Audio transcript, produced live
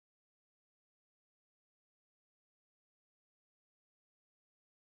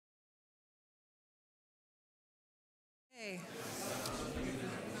Okay.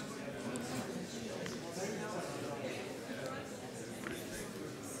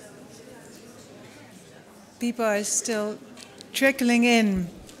 People are still trickling in.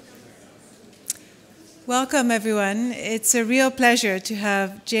 Welcome, everyone. It's a real pleasure to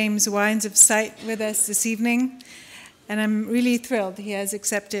have James Wines of CITE with us this evening, and I'm really thrilled he has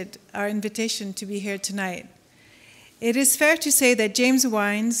accepted our invitation to be here tonight. It is fair to say that James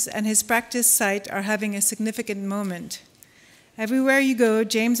Wines and his practice CITE are having a significant moment. Everywhere you go,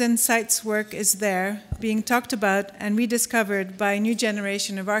 James and CITE's work is there, being talked about and rediscovered by a new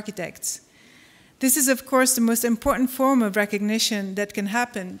generation of architects. This is, of course, the most important form of recognition that can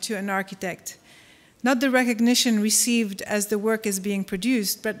happen to an architect. Not the recognition received as the work is being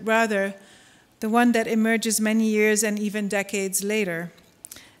produced, but rather the one that emerges many years and even decades later.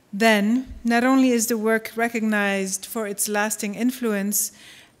 Then, not only is the work recognized for its lasting influence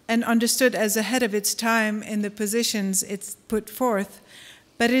and understood as ahead of its time in the positions it's put forth,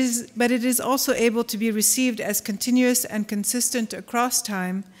 but it is also able to be received as continuous and consistent across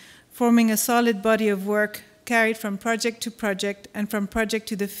time, forming a solid body of work carried from project to project and from project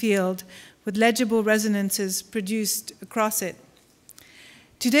to the field, with legible resonances produced across it.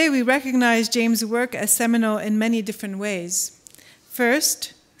 Today, we recognize James' work as seminal in many different ways.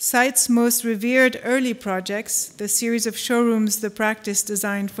 First, CITE's most revered early projects, the series of showrooms the practice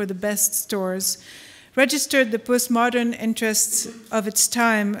designed for the best stores, registered the postmodern interests of its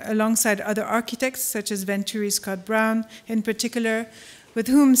time alongside other architects, such as Venturi Scott Brown in particular, with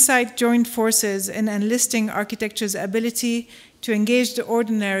whom CITE joined forces in enlisting architecture's ability to engage the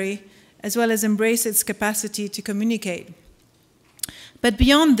ordinary, as well as embrace its capacity to communicate. But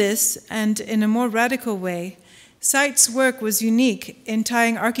beyond this, and in a more radical way, CITE's work was unique in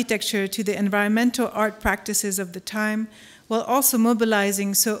tying architecture to the environmental art practices of the time, while also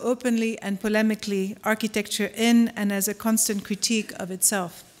mobilizing so openly and polemically architecture in and as a constant critique of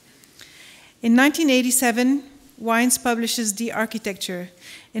itself. In 1987, Wines publishes The Architecture,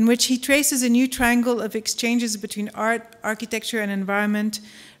 in which he traces a new triangle of exchanges between art, architecture, and environment,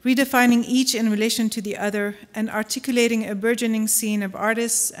 redefining each in relation to the other and articulating a burgeoning scene of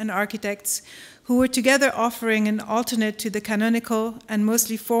artists and architects who were together offering an alternate to the canonical and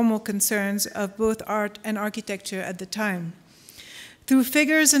mostly formal concerns of both art and architecture at the time. Through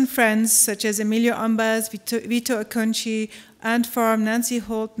figures and friends such as Emilio Ambas, Vito Acconci, Anne Farm, Nancy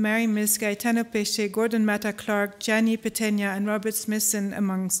Holt, Mary Miss, Gaetano Pesce, Gordon Matta Clark, Gianni Petegna, and Robert Smithson,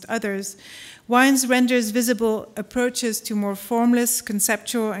 amongst others, Wines renders visible approaches to more formless,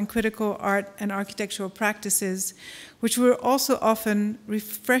 conceptual, and critical art and architectural practices, which were also often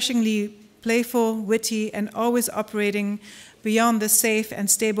refreshingly playful, witty, and always operating beyond the safe and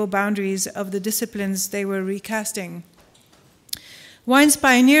stable boundaries of the disciplines they were recasting. Wines'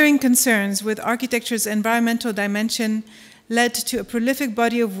 pioneering concerns with architecture's environmental dimension led to a prolific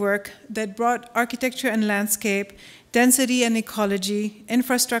body of work that brought architecture and landscape, density and ecology,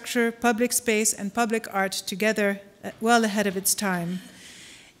 infrastructure, public space, and public art together well ahead of its time.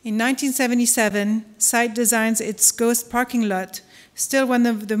 In 1977, CITE designs its Ghost parking lot, still one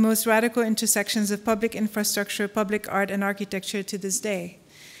of the most radical intersections of public infrastructure, public art, and architecture to this day.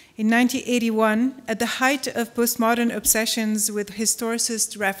 In 1981, at the height of postmodern obsessions with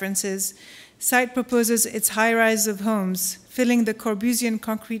historicist references, CITE proposes its high-rise of homes, filling the Corbusian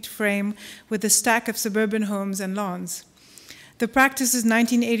concrete frame with a stack of suburban homes and lawns. The practice's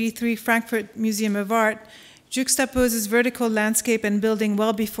 1983 Frankfurt Museum of Art juxtaposes vertical landscape and building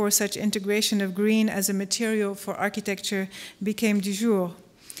well before such integration of green as a material for architecture became du jour.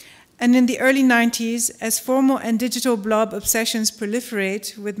 And in the early 90s, as formal and digital blob obsessions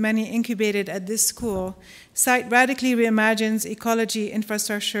proliferate, with many incubated at this school, CITE radically reimagines ecology,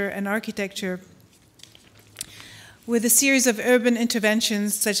 infrastructure, and architecture with a series of urban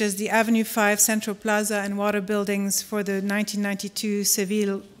interventions such as the Avenue 5 Central Plaza and water buildings for the 1992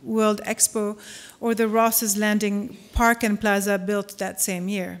 Seville World Expo, or the Ross's Landing Park and Plaza built that same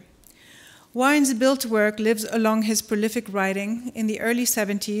year. Wines' built work lives along his prolific writing. In the early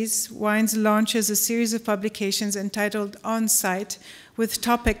 70s, Wines launches a series of publications entitled On Site, with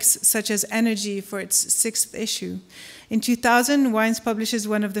topics such as energy for its 6th issue. In 2000, Wines publishes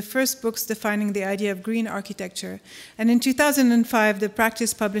one of the first books defining the idea of green architecture. And in 2005, the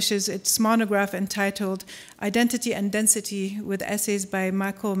practice publishes its monograph entitled Identity and Density, with essays by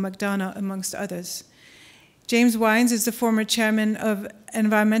Michael McDonough, amongst others. James Wines is the former chairman of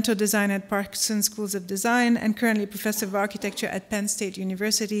environmental design at Parsons Schools of Design and currently professor of architecture at Penn State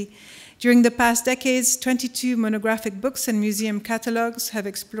University. During the past decades, 22 monographic books and museum catalogs have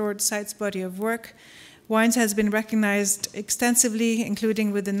explored CITE's body of work. Wines has been recognized extensively,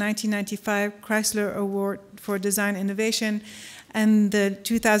 including with the 1995 Chrysler Award for Design Innovation and the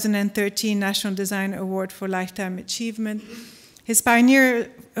 2013 National Design Award for Lifetime Achievement. His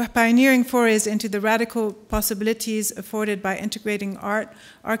pioneering forays into the radical possibilities afforded by integrating art,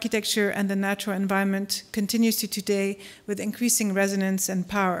 architecture, and the natural environment continues to today with increasing resonance and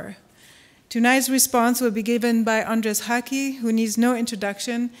power. Tonight's response will be given by Andres Haki, who needs no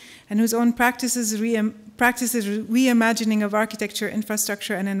introduction, and whose own practices reimagining of architecture,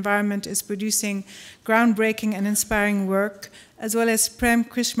 infrastructure, and environment is producing groundbreaking and inspiring work, as well as Prem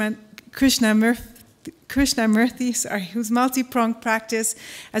Krishnamurthy, whose multi-pronged practice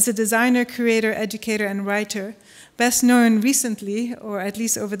as a designer, curator, educator, and writer, best known recently, or at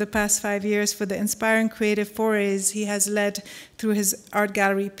least over the past 5 years, for the inspiring creative forays he has led through his art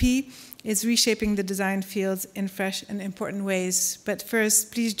gallery P, is reshaping the design fields in fresh and important ways. But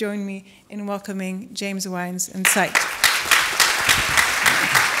first, please join me in welcoming James Wines and Sight.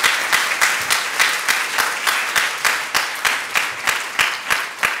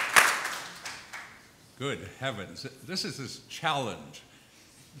 Good heavens. This is this challenge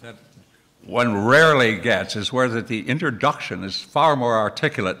that one rarely gets, is where the introduction is far more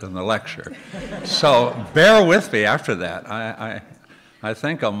articulate than the lecture. So bear with me after that. I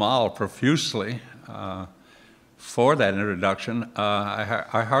thank Amal profusely for that introduction.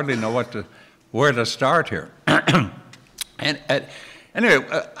 I hardly know where to start here. Anyway,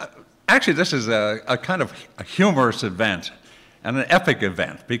 actually this is a kind of a humorous event and an epic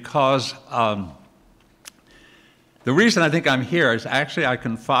event, because the reason I think I'm here is actually I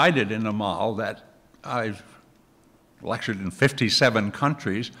confided in Amal that I've lectured in 57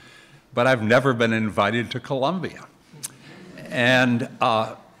 countries, but I've never been invited to Columbia. And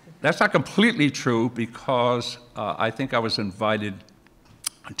that's not completely true, because I think I was invited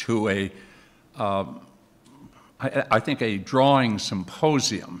to I think a drawing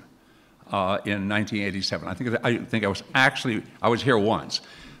symposium in 1987. I think I was here once,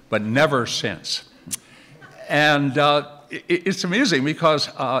 but never since. And it's amusing because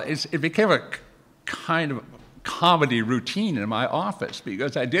it became a kind of comedy routine in my office,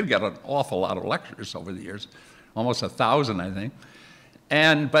 because I did get an awful lot of lectures over the years. Almost 1,000, I think.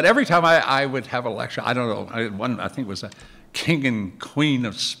 But every time I would have a lecture, I don't know, I think it was a king and queen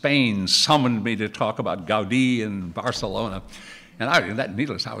of Spain summoned me to talk about Gaudí in Barcelona. And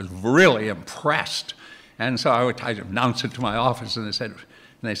needless, I was really impressed. And so I'd announce it to my office, and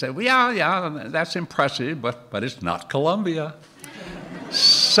they said, well, yeah, that's impressive, but it's not Columbia.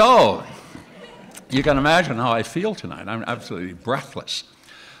 So you can imagine how I feel tonight. I'm absolutely breathless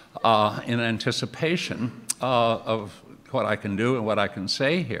in anticipation of what I can do and what I can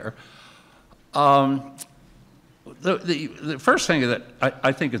say here. The first thing that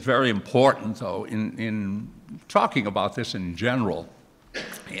I think is very important, though, in talking about this in general,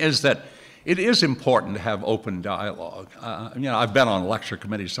 is that it is important to have open dialogue. I've been on lecture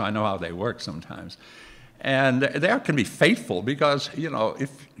committees, so I know how they work sometimes. And they can be fateful, because, if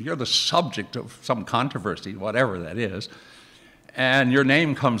you're the subject of some controversy, whatever that is, and your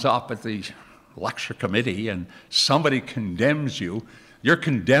name comes up at the lecture committee and somebody condemns you, you're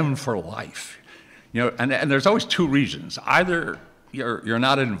condemned for life. And there's always two reasons. Either you're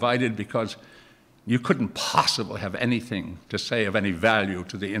not invited because you couldn't possibly have anything to say of any value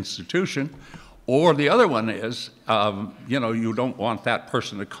to the institution, or the other one is, you don't want that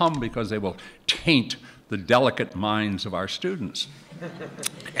person to come because they will taint the delicate minds of our students.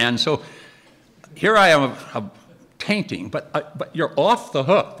 And so here I am tainting, but you're off the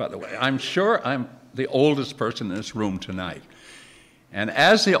hook, by the way. I'm sure I'm the oldest person in this room tonight. And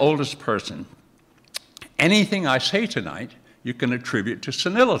as the oldest person, anything I say tonight, you can attribute to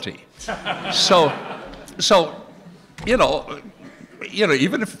senility. So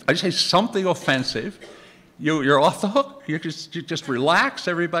even if I say something offensive, you're off the hook. You just relax,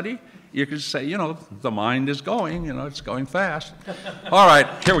 everybody. You can say, the mind is going, it's going fast. All right,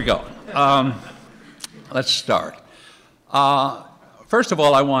 here we go. Let's start. First of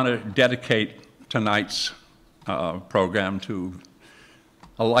all, I want to dedicate tonight's program to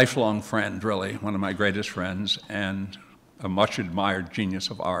a lifelong friend, really, one of my greatest friends, and a much admired genius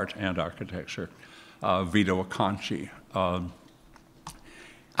of art and architecture, Vito Acconci.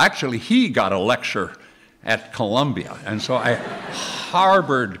 Actually, he got a lecture at Columbia, and so I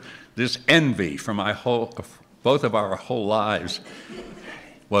harbored this envy for both of our whole lives.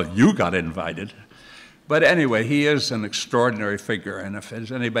 Well, you got invited. But anyway, he is an extraordinary figure, and if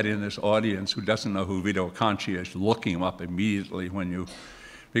there's anybody in this audience who doesn't know who Vito Acconci is, look him up immediately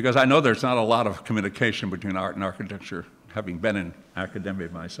because I know there's not a lot of communication between art and architecture, having been in academia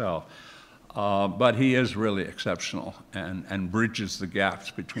myself. But he is really exceptional and bridges the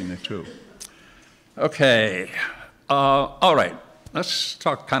gaps between the two. Okay, all right, let's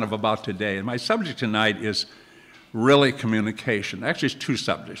talk kind of about today. And my subject tonight is really communication. Actually, it's two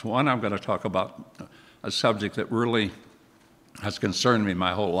subjects. One, I'm going to talk about a subject that really has concerned me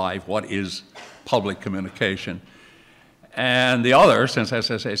my whole life. What is public communication? And the other, since,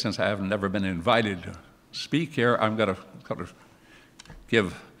 as I say, since I have never been invited to speak here, I'm going to kind of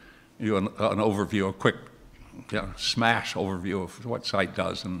give you an overview, a quick smash overview of what CITE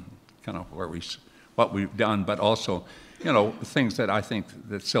does and kind of what we've done, but also, things that I think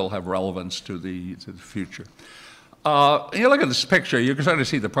that still have relevance to the future. You look at this picture, you can start to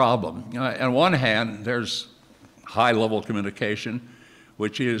see the problem. On one hand, there's high-level communication,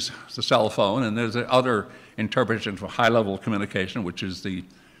 which is the cell phone, and there's the other interpretation for high-level communication, which is the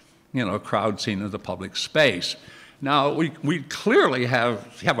crowd scene of the public space. Now, we clearly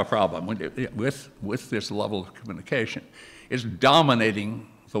have a problem with this level of communication. It's dominating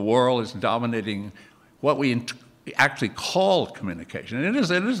the world. It's dominating what we actually call communication. And it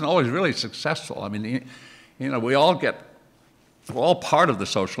isn't always really successful. I mean, we're all part of the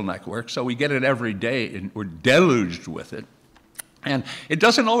social network, so we get it every day, and we're deluged with it. And it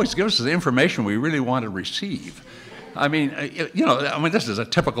doesn't always give us the information we really want to receive. I mean, this is a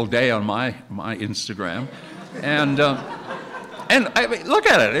typical day on my Instagram. And I mean, look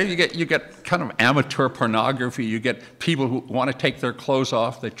at it. You get kind of amateur pornography. You get people who want to take their clothes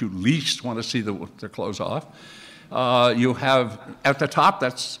off that you least want to see their clothes off. You have, at the top,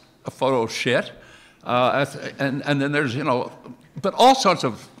 that's a photo of shit. And then there's, but all sorts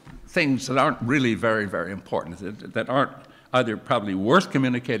of things that aren't really very, very important, that aren't either probably worth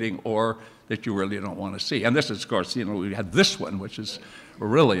communicating or that you really don't want to see. And this is, of course, we had this one, which is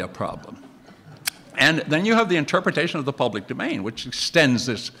really a problem. And then you have the interpretation of the public domain, which extends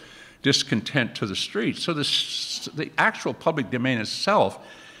this discontent to the streets. So the actual public domain itself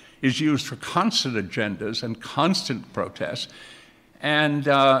is used for constant agendas and constant protests. And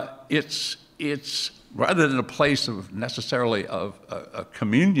it's rather than a place of necessarily of a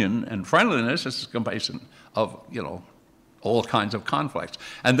communion and friendliness, it's a place of, all kinds of conflicts.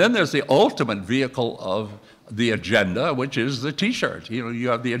 And then there's the ultimate vehicle of the agenda, which is the T-shirt. You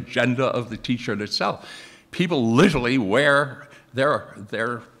have the agenda of the T-shirt itself. People literally wear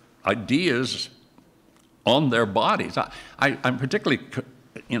their ideas on their bodies. I'm particularly,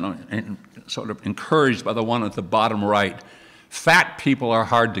 sort of encouraged by the one at the bottom right. Fat people are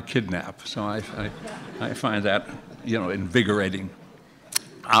hard to kidnap. So I find that, invigorating.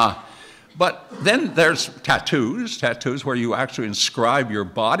 But then there's tattoos where you actually inscribe your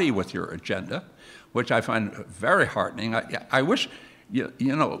body with your agenda, which I find very heartening. I wish,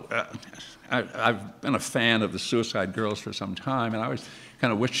 I've been a fan of the Suicide Girls for some time, and I always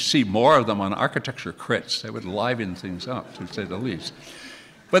kind of wish to see more of them on architecture crits. They would liven things up, to say the least.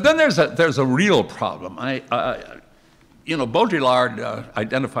 But then there's a real problem. Baudrillard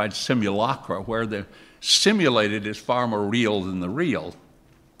identified simulacra, where the simulated is far more real than the real.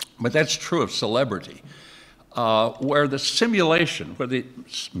 But that's true of celebrity, where the simulation, where the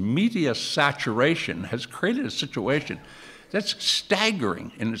media saturation has created a situation that's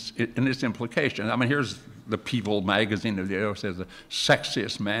staggering in its implication. I mean, here's the People magazine of the says the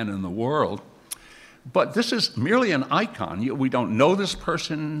sexiest man in the world. But this is merely an icon. We don't know this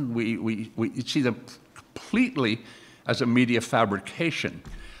person. We see them completely as a media fabrication.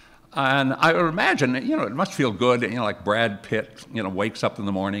 And I would imagine, it must feel good, like Brad Pitt, wakes up in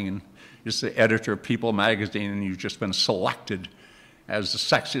the morning and is the editor of People magazine, and you've just been selected as the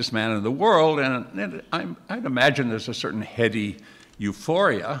sexiest man in the world. And I'd imagine there's a certain heady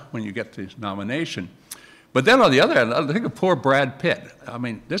euphoria when you get the nomination. But then on the other hand, think of poor Brad Pitt. I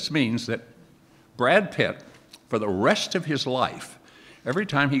mean, this means that Brad Pitt, for the rest of his life, every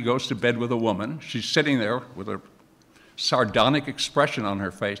time he goes to bed with a woman, she's sitting there with a sardonic expression on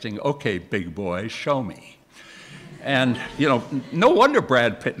her face, saying, "Okay, big boy, show me." And no wonder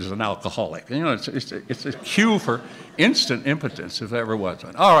Brad Pitt is an alcoholic. It's a cue for instant impotence, if there ever was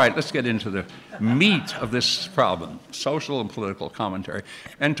one. All right, let's get into the meat of this problem: social and political commentary.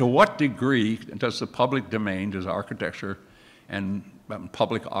 And to what degree does the public domain, does architecture and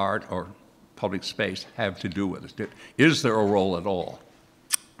public art or public space have to do with it? Is there a role at all?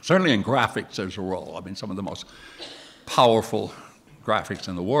 Certainly in graphics, there's a role. I mean, some of the most powerful graphics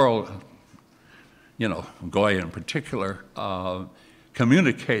in the world, Goya in particular,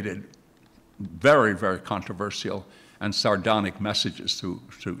 communicated very, very controversial and sardonic messages through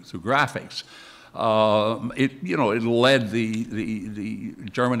graphics. It led the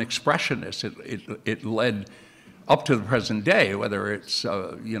German expressionists. It led up to the present day, whether it's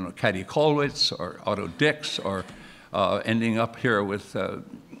you know, Caddy Kollwitz or Otto Dix, or ending up here with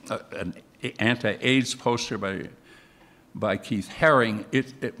an anti-AIDS poster by Keith Haring,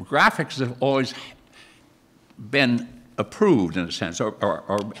 graphics have always been approved in a sense,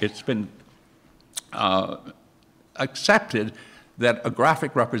 or it's been accepted that a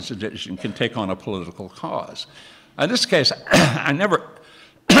graphic representation can take on a political cause. In this case, I never,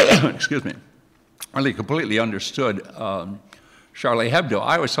 excuse me, really completely understood Charlie Hebdo.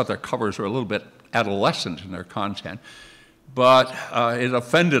 I always thought their covers were a little bit adolescent in their content, but it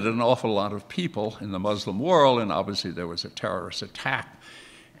offended an awful lot of people in the Muslim world, and obviously there was a terrorist attack.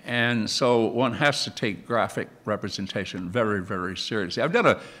 And so one has to take graphic representation very, very seriously. I've done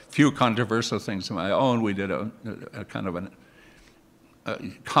a few controversial things of my own. We did a kind of a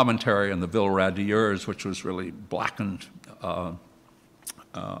commentary on the Ville Radieurs, which was really blackened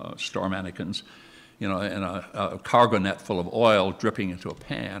store mannequins, you know, in a cargo net full of oil dripping into a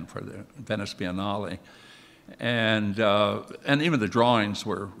pan for the Venice Biennale. And even the drawings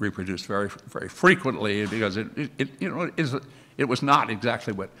were reproduced very, very frequently because it was not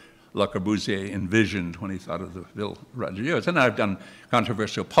exactly what Le Corbusier envisioned when he thought of the Ville Radieurs. And I've done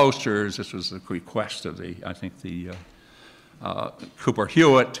controversial posters. This was the request of I think the Cooper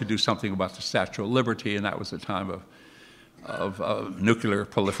Hewitt to do something about the Statue of Liberty, and that was the time of nuclear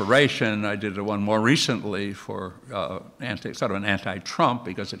proliferation. I did one more recently for sort of an anti-Trump,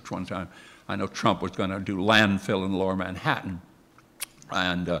 because at one time I know Trump was going to do landfill in Lower Manhattan.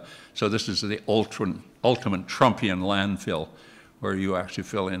 And so this is the ultimate Trumpian landfill, where you actually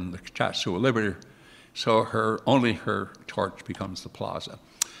fill in the Statue of Liberty. So only her torch becomes the plaza.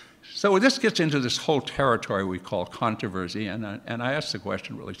 So this gets into this whole territory we call controversy, and I asked the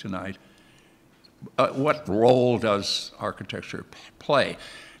question really tonight, what role does architecture play?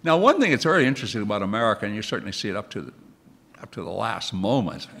 Now, one thing that's very interesting about America, and you certainly see it up to the last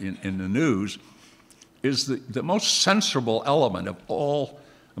moment in the news, is the most censorable element of all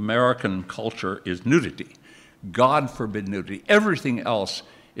American culture is nudity. God forbid nudity. Everything else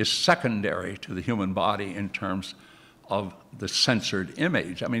is secondary to the human body in terms of the censored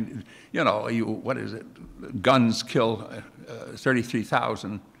image. I mean, you know, what is it? Guns kill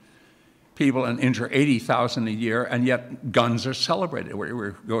 33,000 people and injure 80,000 a year, and yet guns are celebrated.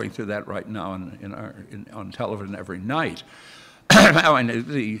 We're going through that right now on television every night. And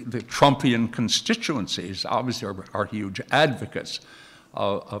the Trumpian constituencies obviously are huge advocates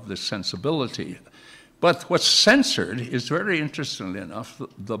of this sensibility. But what's censored is, very interestingly enough,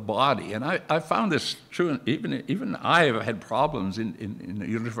 the body. And I found this true, and even I have had problems in the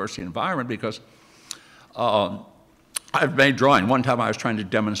university environment, because I've made drawing. One time I was trying to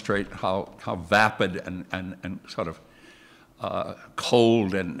demonstrate how vapid and sort of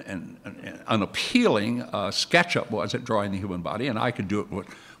cold and unappealing SketchUp was at drawing the human body, and I could do it with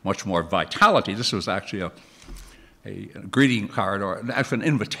much more vitality. This was actually a greeting card, or actually an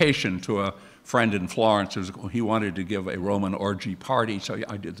invitation to a friend in Florence. He wanted to give a Roman orgy party, so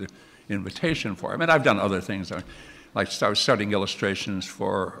I did the invitation for him. And I've done other things. Like I was studying illustrations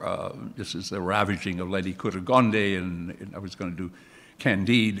for, this is the ravaging of Lady Cunegonde, and I was going to do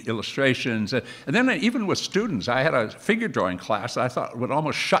Candide illustrations. And then even with students, I had a figure drawing class that I thought would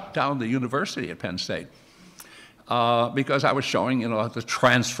almost shut down the university at Penn State. Because I was showing, you know, the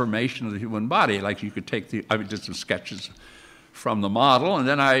transformation of the human body. Like you could take I did some sketches from the model, and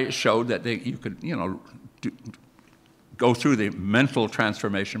then I showed that you could, you know, go through the mental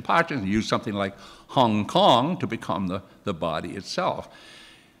transformation process and use something like Hong Kong to become the body itself.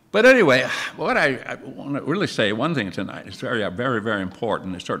 But anyway, what I want to really say, one thing tonight is very, very, very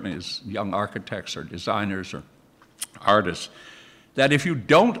important, and certainly as young architects or designers or artists, that if you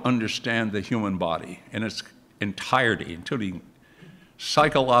don't understand the human body in its entirety, including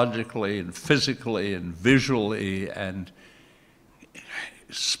psychologically and physically and visually and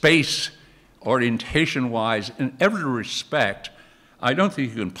space orientation-wise, in every respect, I don't think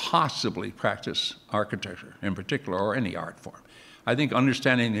you can possibly practice architecture in particular, or any art form. I think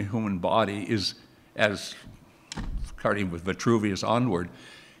understanding the human body is, as starting with Vitruvius onward,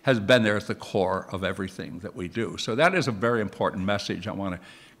 has been there at the core of everything that we do. So that is a very important message I want to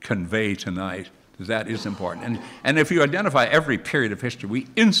convey tonight. That is important. And if you identify every period of history, we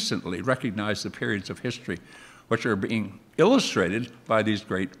instantly recognize the periods of history which are being illustrated by these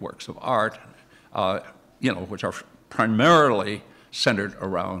great works of art, you know, which are primarily centered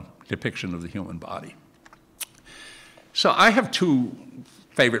around depiction of the human body. So I have two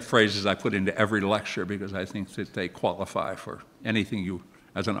favorite phrases I put into every lecture because I think that they qualify for anything you,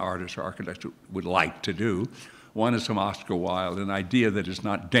 as an artist or architect, would like to do. One is from Oscar Wilde: an idea that is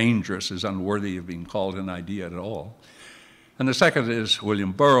not dangerous is unworthy of being called an idea at all. And the second is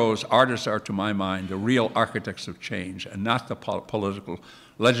William Burroughs: artists are, to my mind, the real architects of change, and not the political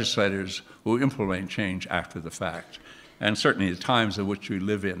legislators who implement change after the fact. And certainly the times in which we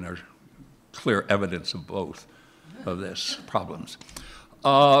live in are clear evidence of both of these problems.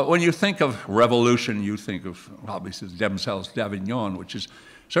 When you think of revolution, you think of, obviously, the Demoiselles d'Avignon, which is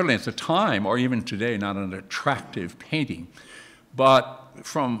certainly at the time, or even today, not an attractive painting. But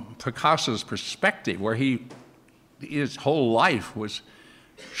from Picasso's perspective, where his whole life was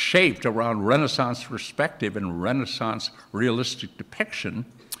shaped around Renaissance perspective and Renaissance realistic depiction,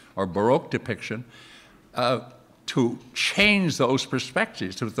 or Baroque depiction, to change those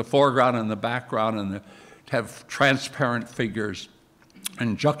perspectives, to the foreground and the background, and to have transparent figures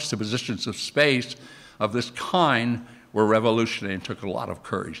and juxtapositions of space of this kind were revolutionary and took a lot of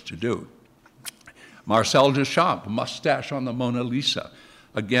courage to do. Marcel Duchamp, mustache on the Mona Lisa.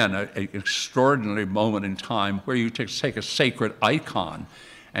 Again, an extraordinary moment in time where you take a sacred icon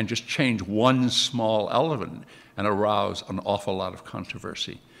and just change one small element and arouse an awful lot of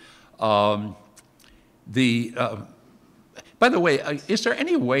controversy. By the way, is there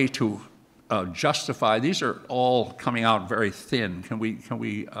any way to justify, these are all coming out very thin. Can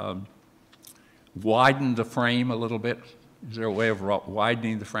we widen the frame a little bit? Is there a way of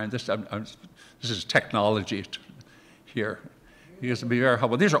widening the frame? This is technology here. You have to be very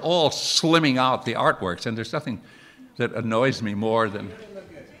helpful. These are all slimming out the artworks, and there's nothing that annoys me more than...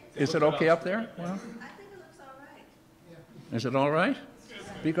 Is it okay up there? Well, I think it looks all right. Is it all right?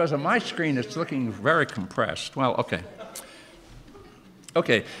 Because on my screen, it's looking very compressed. Well, okay.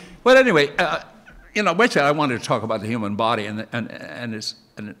 Okay. But anyway, you know, basically, I wanted to talk about the human body and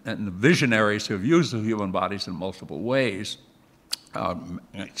the visionaries who have used the human bodies in multiple ways,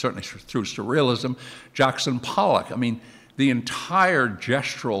 certainly through surrealism. Jackson Pollock. I mean, the entire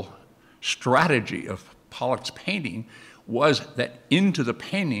gestural strategy of Pollock's painting was that into the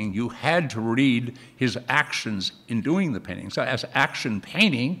painting you had to read his actions in doing the painting. So as action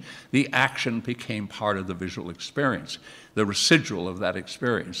painting, the action became part of the visual experience, the residual of that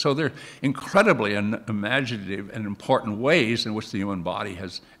experience. So they're incredibly imaginative and important ways in which the human body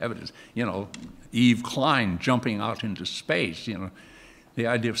has evidence. You know, Yves Klein jumping out into space, you know, the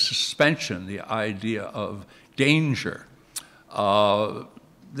idea of suspension, the idea of danger,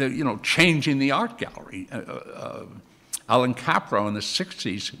 changing the art gallery. Alan Capro in the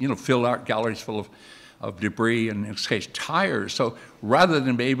 60s, you know, filled art galleries full of debris and, in this case, tires. So rather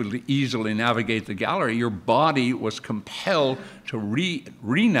than be able to easily navigate the gallery, your body was compelled to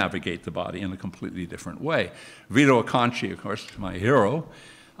re-navigate the body in a completely different way. Vito Acconci, of course, my hero,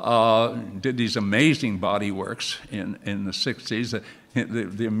 did these amazing body works in the 60s.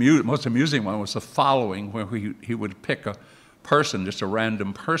 The most amusing one was the following, where he would pick a person, just a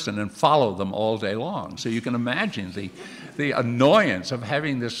random person, and follow them all day long. So you can imagine the annoyance of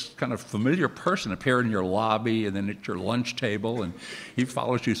having this kind of familiar person appear in your lobby and then at your lunch table, and he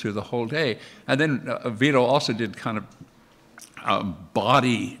follows you through the whole day. And then Vito also did kind of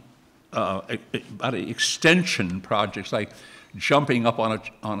body extension projects, like jumping up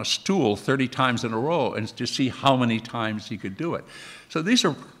on a stool 30 times in a row and to see how many times he could do it. So these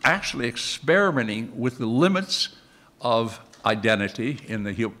are actually experimenting with the limits of identity in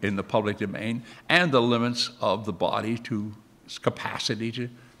the public domain and the limits of the body to its capacity to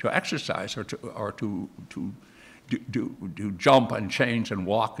exercise or to jump and change and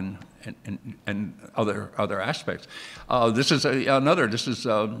walk and other aspects. This is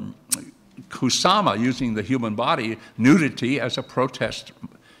Kusama using the human body, nudity as a protest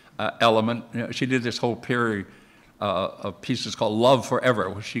element. You know, she did this whole period of pieces called Love Forever,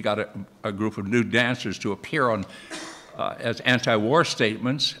 where she got a group of nude dancers to appear on as anti-war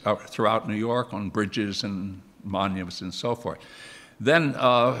statements throughout New York on bridges and monuments and so forth. Then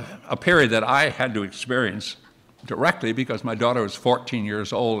a period that I had to experience directly because my daughter was 14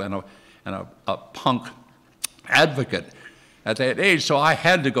 years old and a punk advocate at that age, so I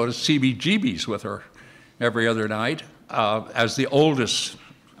had to go to CBGBs with her every other night as the oldest,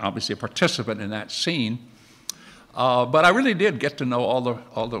 obviously, participant in that scene. But I really did get to know all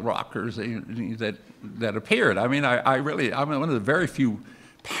the rockers that appeared. I mean, I'm one of the very few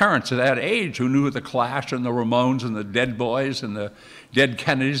parents at that age who knew the Clash and the Ramones and the Dead Boys and the Dead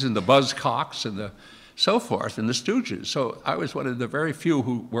Kennedys and the Buzzcocks and the so forth and the Stooges. So I was one of the very few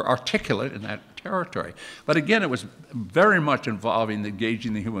who were articulate in that territory. But again, it was very much involving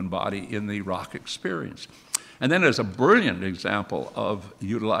engaging the human body in the rock experience. And then there's a brilliant example of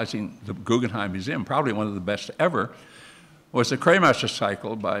utilizing the Guggenheim Museum, probably one of the best ever, was the Cremaster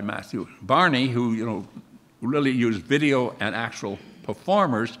cycle by Matthew Barney, who, you know, really use video and actual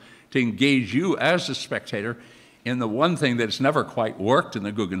performers to engage you as a spectator in the one thing that's never quite worked in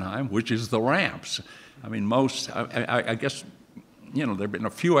the Guggenheim, which is the ramps. I mean, I guess, you know, there have been a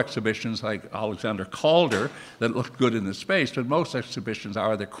few exhibitions like Alexander Calder that looked good in the space, but most exhibitions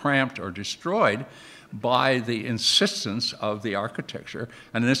are either cramped or destroyed by the insistence of the architecture.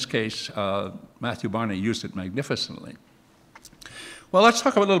 And in this case, Matthew Barney used it magnificently. Well, let's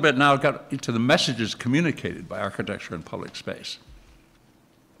talk a little bit now to the messages communicated by architecture in public space.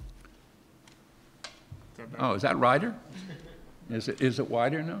 Oh, is that wider? Is it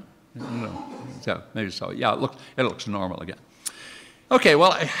wider now? No. So, maybe so. Yeah, it looks normal again. Okay,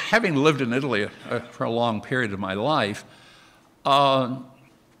 well, having lived in Italy for a long period of my life,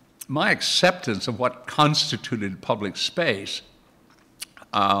 my acceptance of what constituted public space,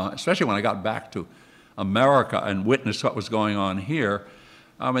 especially when I got back to America and witnessed what was going on here,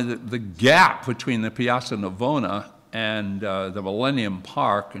 I mean, the gap between the Piazza Navona and the Millennium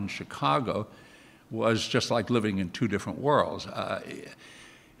Park in Chicago was just like living in two different worlds.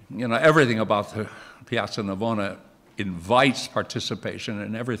 You know, everything about the Piazza Navona invites participation,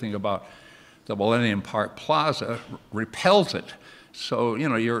 and everything about the Millennium Park Plaza repels it. So, you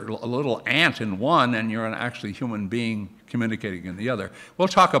know, you're a little ant in one, and you're an actually human being communicating in the other. We'll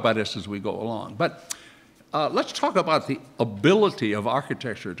talk about this as we go along. But let's talk about the ability of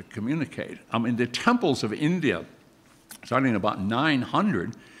architecture to communicate. I mean, the temples of India, starting about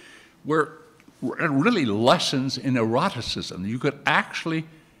 900, were really lessons in eroticism. You could actually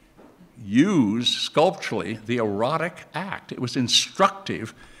use sculpturally the erotic act. It was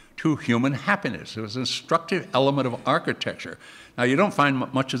instructive to human happiness. It was an instructive element of architecture. Now, you don't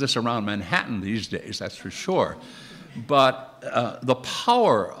find much of this around Manhattan these days, that's for sure. But the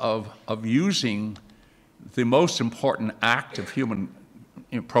power of using the most important act of human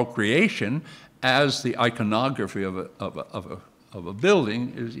procreation as the iconography of a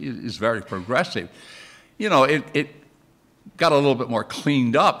building is very progressive. You know, it got a little bit more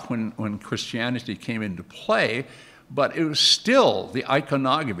cleaned up when Christianity came into play, but it was still the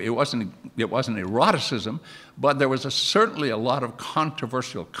iconography. It wasn't eroticism, but there was certainly a lot of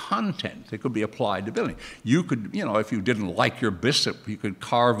controversial content that could be applied to building. You could, you know, if you didn't like your bishop, you could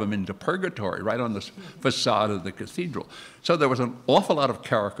carve him into purgatory right on the facade of the cathedral. So there was an awful lot of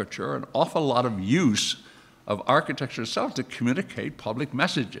caricature, an awful lot of use of architecture itself to communicate public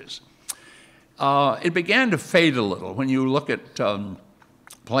messages. It began to fade a little when you look at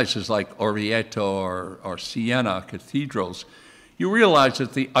places like Orvieto or Siena cathedrals. You realize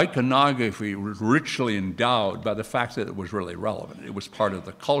that the iconography was richly endowed by the fact that it was really relevant. It was part of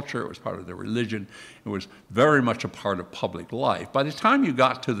the culture, it was part of the religion, it was very much a part of public life. By the time you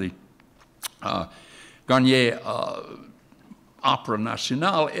got to the Garnier Opera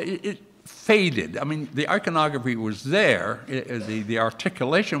Nationale, it faded. I mean, the iconography was there, the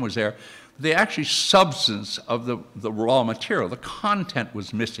articulation was there. The actual substance of the raw material, the content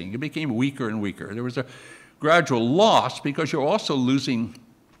was missing. It became weaker and weaker. There was a gradual loss because you're also losing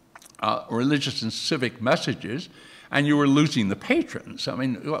religious and civic messages, and you were losing the patrons. I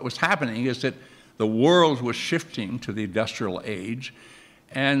mean, what was happening is that the world was shifting to the industrial age,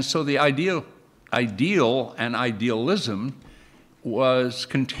 and so the ideal and idealism was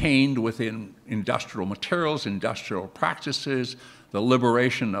contained within industrial materials, industrial practices, the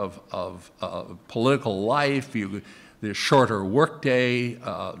liberation of political life, the shorter workday,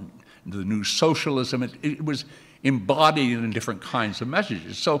 the new socialism. It was embodied in different kinds of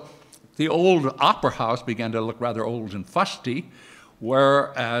messages. So the old opera house began to look rather old and fusty,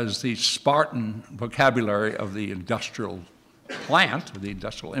 whereas the Spartan vocabulary of the industrial plant, the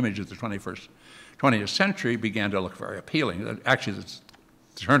industrial image of the 20th century, began to look very appealing. Actually, it's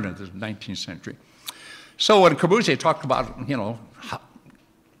turned into the 19th century. So when Corbusier talked about, you know,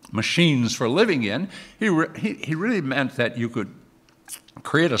 machines for living in, he really meant that you could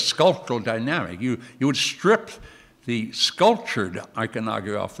create a sculptural dynamic. You would strip the sculptured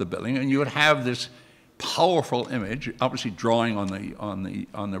iconography off the building, and you would have this powerful image, obviously drawing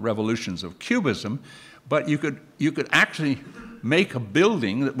on the revolutions of Cubism, but you could actually make a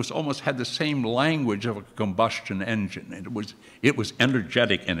building that was almost had the same language of a combustion engine. It was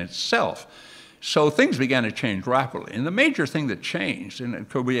energetic in itself. So things began to change rapidly. And the major thing that changed, and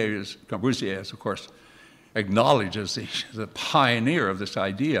Corbusier is, of course, acknowledged as the pioneer of this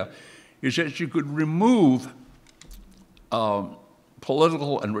idea, is that you could remove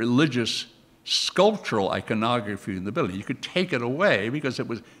political and religious sculptural iconography in the building. You could take it away because it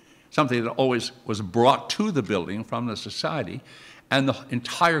was something that always was brought to the building from the society, and the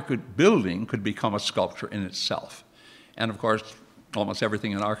entire building could become a sculpture in itself. And of course, almost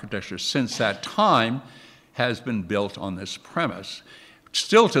everything in architecture since that time has been built on this premise.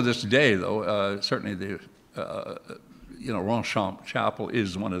 Still to this day, though, certainly the Ronchamp Chapel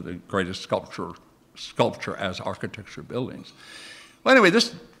is one of the greatest sculpture as architecture buildings. Well, anyway,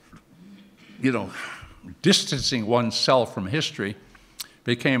 this, distancing oneself from history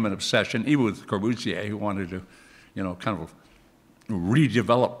became an obsession, even with Corbusier, who wanted to, kind of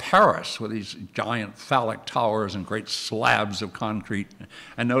redevelop Paris with these giant phallic towers and great slabs of concrete.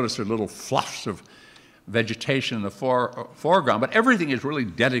 And notice there are little fluffs of vegetation in the foreground, but everything is really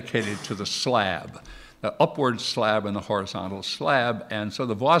dedicated to the slab, the upward slab and the horizontal slab. And so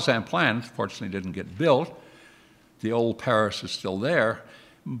the Voisin plan, fortunately, didn't get built. The old Paris is still there.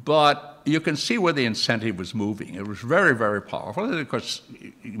 But you can see where the incentive was moving. It was very, very powerful. And of course,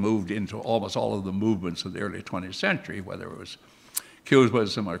 it moved into almost all of the movements of the early 20th century, whether it was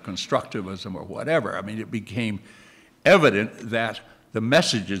Cubism or constructivism or whatever. I mean, it became evident that the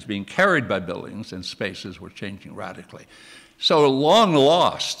messages being carried by buildings and spaces were changing radically. So long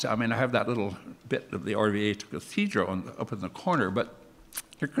lost, I mean, I have that little bit of the Orvieto Cathedral up in the corner, but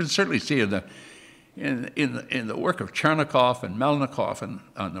you can certainly see in the work of Chernikov and Melnikov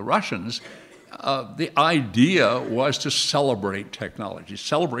and the Russians, the idea was to celebrate technology,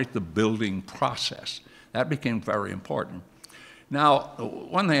 celebrate the building process. That became very important. Now,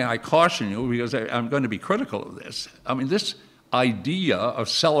 one thing I caution you, because I'm going to be critical of this, I mean, this idea of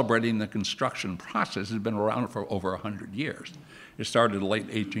celebrating the construction process has been around for over 100 years. It started in the late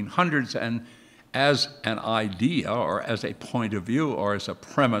 1800s, and as an idea or as a point of view or as a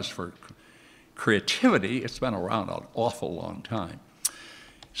premise for creativity, it's been around an awful long time.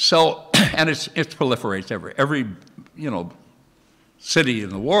 So, and it proliferates every city in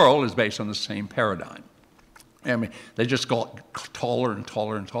the world is based on the same paradigm. I mean, they just go taller and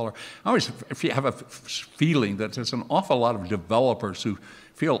taller and taller. I always have a feeling that there's an awful lot of developers who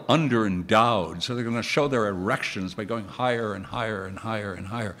feel underendowed, so they're going to show their erections by going higher and higher and higher and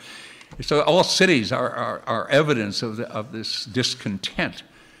higher. So all cities are evidence of this discontent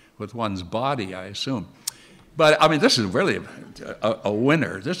with one's body, I assume. But, I mean, this is really a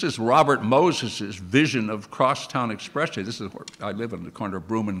winner. This is Robert Moses's vision of crosstown expression. This is where I live in the corner of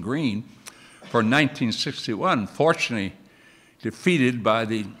Broome and Green. For 1961, fortunately defeated by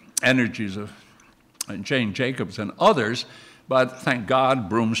the energies of Jane Jacobs and others, but thank God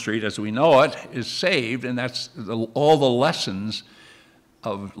Broome Street, as we know it, is saved, and that's all the lessons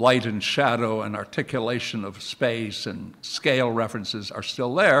of light and shadow and articulation of space and scale references are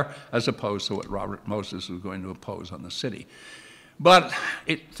still there, as opposed to what Robert Moses was going to impose on the city. But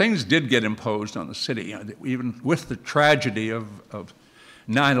things did get imposed on the city, even with the tragedy of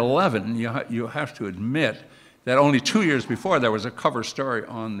 9/11, you have to admit that only 2 years before there was a cover story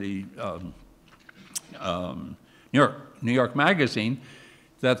on the New York Magazine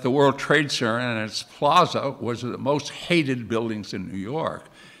that the World Trade Center and its plaza was the most hated buildings in New York.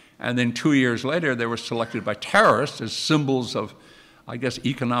 And then 2 years later, they were selected by terrorists as symbols of, I guess,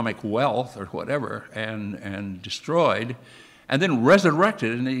 economic wealth or whatever, and destroyed, and then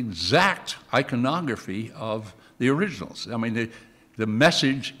resurrected in the exact iconography of the originals. I mean, the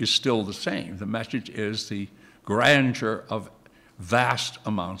message is still the same. The message is the grandeur of vast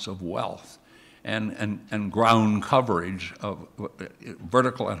amounts of wealth and ground coverage of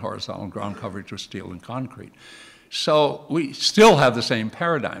vertical and horizontal ground coverage of steel and concrete. So we still have the same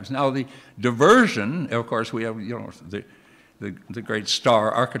paradigms. Now the diversion, of course, we have the great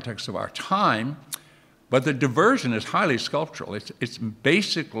star architects of our time, but the diversion is highly sculptural. It's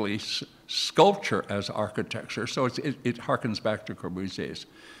basically sculpture as architecture, so it harkens back to Corbusier's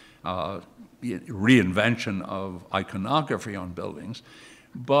reinvention of iconography on buildings.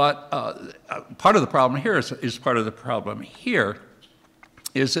 But part of the problem here is part of the problem here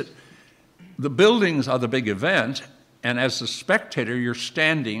is that the buildings are the big event, and as a spectator, you're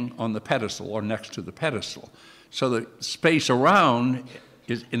standing on the pedestal or next to the pedestal. So the space around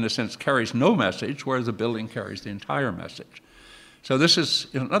is, in a sense, carries no message, whereas the building carries the entire message. So this is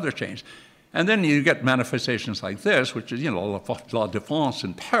another change. And then you get manifestations like this, which is, La Défense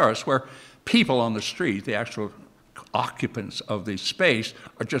in Paris, where people on the street, the actual occupants of the space,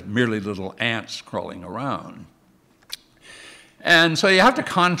 are just merely little ants crawling around. And so you have to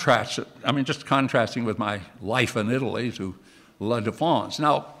contrast it. I mean, just contrasting with my life in Italy to La Défense.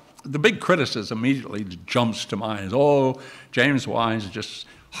 Now, the big criticism immediately jumps to mind is, oh, James Wines is just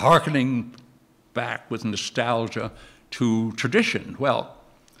hearkening back with nostalgia to tradition. Well,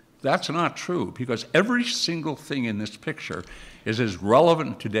 that's not true, because every single thing in this picture is as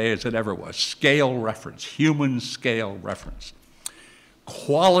relevant today as it ever was. Scale reference, human scale reference.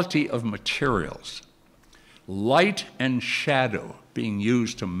 Quality of materials, light and shadow being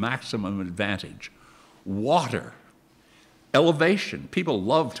used to maximum advantage. water, elevation. People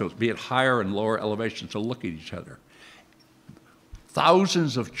love to be at higher and lower elevations to look at each other.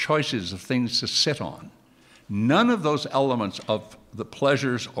 Thousands of choices of things to sit on. None of those elements of the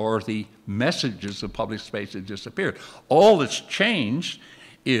pleasures or the messages of public space have disappeared. All that's changed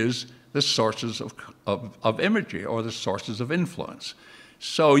is the sources of imagery or the sources of influence.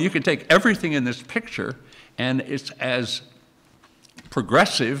 So you can take everything in this picture, and it's as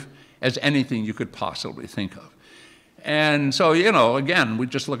progressive as anything you could possibly think of. And so, you know, again, we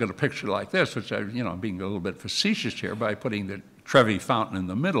just look at a picture like this, which I'm being a little bit facetious here by putting the Trevi Fountain in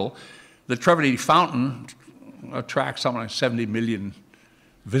the middle. The Trevi Fountain attracts something like 70 million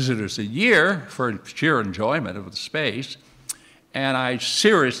visitors a year for sheer enjoyment of the space. And I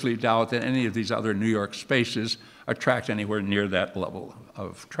seriously doubt that any of these other New York spaces attract anywhere near that level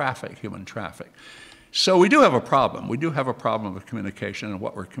of traffic, human traffic. So we do have a problem. We do have a problem with communication and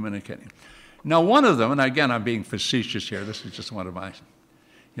what we're communicating. Now, one of them, and again, I'm being facetious here. This is just one of my,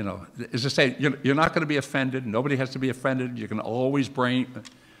 is to say, you're not going to be offended. Nobody has to be offended. You can always blame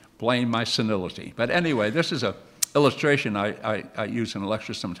my senility. But anyway, this is an illustration I use in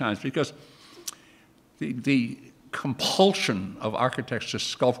lectures sometimes because the compulsion of architects to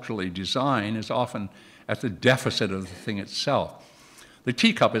sculpturally design is often at the deficit of the thing itself. The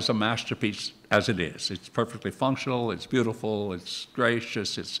teacup is a masterpiece as it is. It's perfectly functional, it's beautiful, it's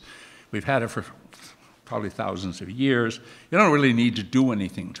gracious, we've had it for probably thousands of years. You don't really need to do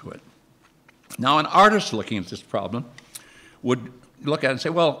anything to it. Now, an artist looking at this problem would look at it and say,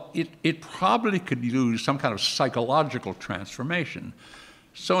 well, it probably could use some kind of psychological transformation.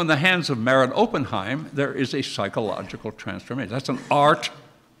 So in the hands of Merritt Oppenheim, there is a psychological transformation. That's an art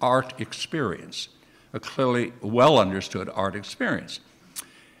experience, a clearly well understood art experience.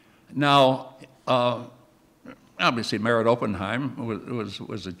 Now, obviously, Merritt Oppenheim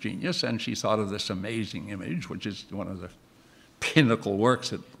was a genius, and she thought of this amazing image, which is one of the pinnacle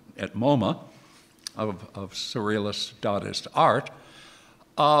works at MoMA of surrealist Dadaist art.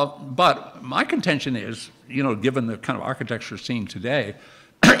 But my contention is, given the kind of architecture seen today,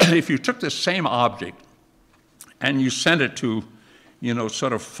 if you took this same object and you sent it to,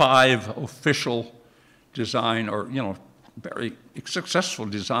 sort of 5 official design or, very successful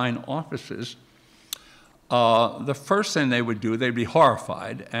design offices, the first thing they would do, they'd be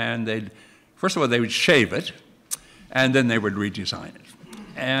horrified, and first of all, they would shave it, and then they would redesign it.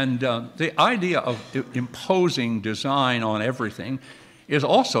 And the idea of imposing design on everything is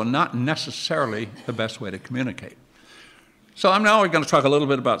also not necessarily the best way to communicate. So I'm now going to talk a little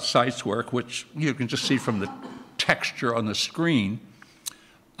bit about Seit's work, which you can just see from the texture on the screen.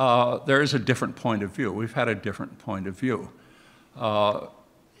 There is a different point of view. We've had a different point of view.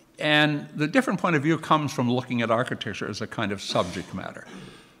 And the different point of view comes from looking at architecture as a kind of subject matter.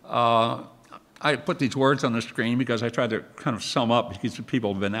 I put these words on the screen because I tried to kind of sum up, because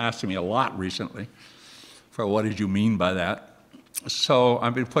people have been asking me a lot recently for what did you mean by that. So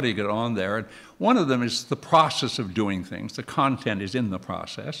I've been putting it on there. And one of them is the process of doing things. The content is in the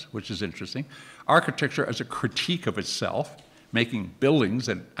process, which is interesting. Architecture as a critique of itself, making buildings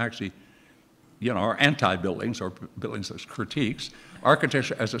that actually, are anti-buildings or buildings as critiques.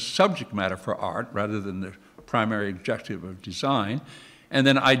 Architecture as a subject matter for art rather than the primary objective of design. And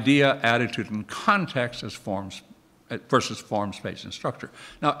then idea, attitude, and context as forms versus form, space, and structure.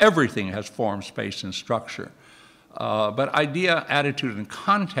 Now, everything has form, space, and structure. But idea, attitude, and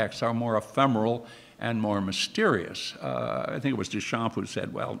context are more ephemeral and more mysterious. I think it was Duchamp who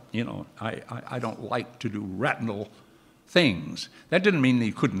said, well, I don't like to do retinal things. That didn't mean that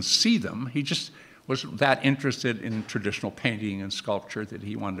he couldn't see them. He just was that interested in traditional painting and sculpture that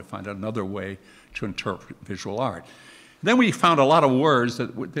he wanted to find another way to interpret visual art. Then we found a lot of words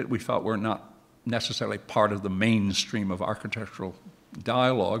that we felt were not necessarily part of the mainstream of architectural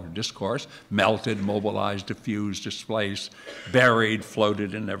dialogue or discourse: melted, mobilized, diffused, displaced, buried,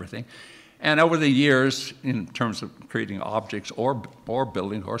 floated, and everything. And over the years, in terms of creating objects or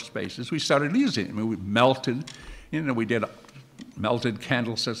buildings or spaces, we started using it. I mean, we melted, we did melted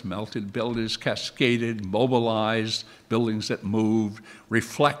candlesticks, melted buildings, cascaded, mobilized, buildings that moved,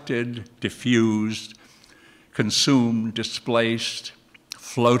 reflected, diffused, consumed, displaced,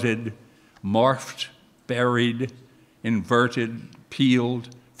 floated, morphed, buried, inverted,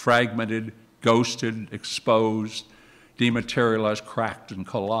 peeled, fragmented, ghosted, exposed, dematerialized, cracked, and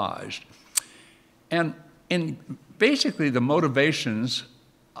collaged. And basically the motivations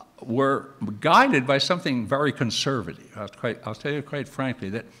were guided by something very conservative. I'll tell you quite frankly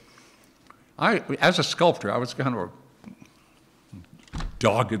that as a sculptor, I was kind of a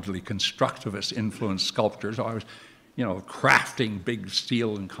doggedly constructivist influenced sculptor. So I was, crafting big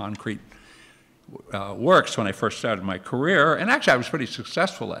steel and concrete works when I first started my career, and actually I was pretty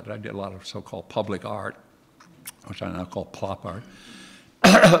successful at it. I did a lot of so-called public art, which I now call plop art.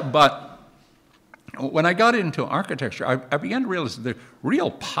 But when I got into architecture, I began to realize that the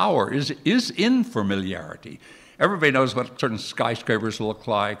real power is in familiarity. Everybody knows what certain skyscrapers look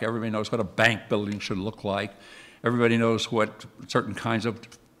like. Everybody knows what a bank building should look like. Everybody knows what certain kinds of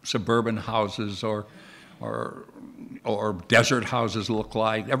suburban houses or desert houses look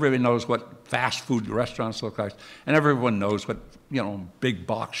like. Everybody knows what fast food restaurants look like. And everyone knows what, big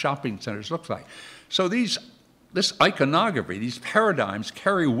box shopping centers look like. So this iconography, these paradigms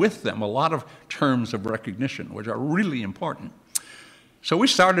carry with them a lot of terms of recognition, which are really important. So we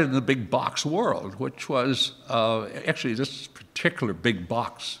started in the big box world, which was, actually this particular big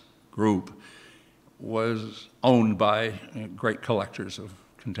box group was owned by great collectors of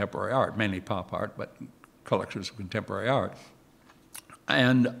contemporary art, mainly pop art, but collectors of contemporary art.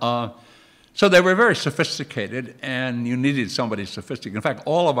 And so they were very sophisticated, and you needed somebody sophisticated. In fact,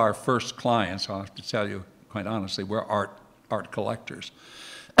 all of our first clients, I'll have to tell you quite honestly, were art collectors.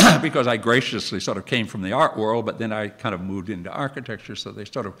 Because I graciously sort of came from the art world, but then I kind of moved into architecture, so they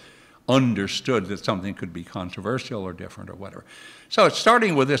sort of understood that something could be controversial or different or whatever. So it's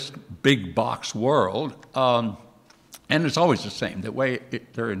starting with this big box world, and it's always the same. The way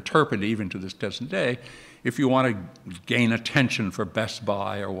they're interpreted even to this present day, if you want to gain attention for Best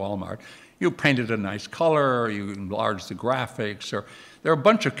Buy or Walmart, you painted a nice color, or you enlarged the graphics, or there are a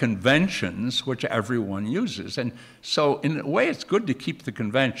bunch of conventions which everyone uses. And so in a way, it's good to keep the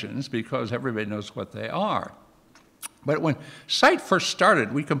conventions because everybody knows what they are. But when SITE first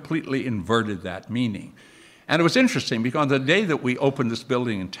started, we completely inverted that meaning. And it was interesting because on the day that we opened this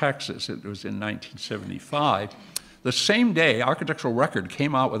building in Texas, it was in 1975, the same day, Architectural Record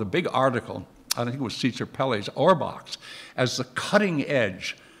came out with a big article, I think it was Cesar Pelle's Orbox, as the cutting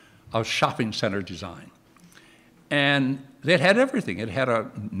edge of shopping center design. And it had everything. It had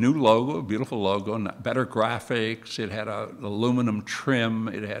a new logo, a beautiful logo, better graphics. It had an aluminum trim.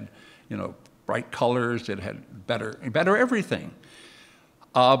 It had, bright colors. It had better everything.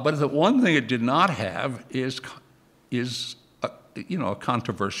 But the one thing it did not have is a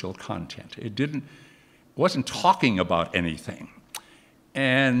controversial content. It wasn't talking about anything.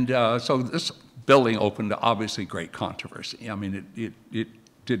 And so this building opened to obviously great controversy. I mean, it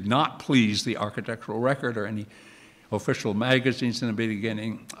did not please the Architectural Record or any official magazines in the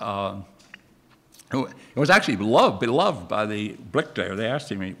beginning. It was actually beloved by the bricklayer. They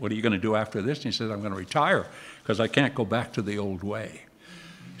asked him, "What are you going to do after this?" And he said, "I'm going to retire because I can't go back to the old way."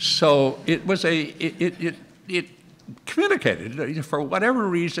 So it was it communicated for whatever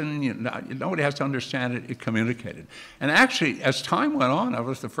reason. Nobody has to understand it. It communicated, and actually, as time went on, that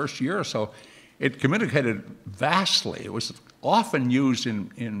was the first year or so, it communicated vastly. It was often used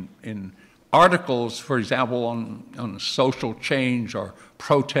in articles, for example, on social change or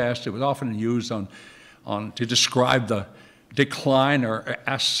protest. It was often used to describe the decline or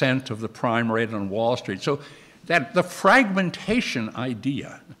ascent of the prime rate on Wall Street. So that the fragmentation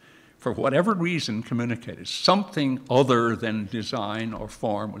idea, for whatever reason, communicated. Something other than design or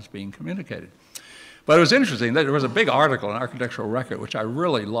form was being communicated. But it was interesting that there was a big article in Architectural Record, which I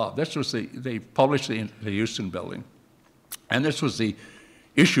really loved. This was they published the Houston building. And this was the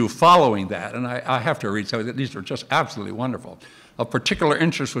issue following that, and I have to read some of these are just absolutely wonderful. Of particular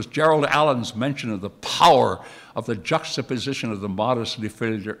interest was Gerald Allen's mention of the power of the juxtaposition of the modestly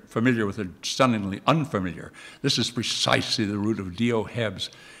familiar with the stunningly unfamiliar. This is precisely the root of D.O. Hebb's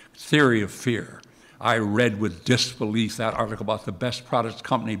theory of fear. I read with disbelief that article about the best products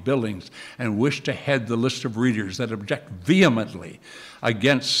company buildings and wish to head the list of readers that object vehemently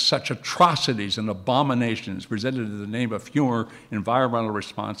against such atrocities and abominations presented in the name of humor, environmental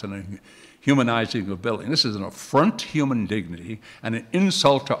response, and a humanizing of building. This is an affront to human dignity and an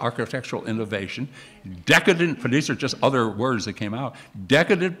insult to architectural innovation, decadent, but these are just other words that came out,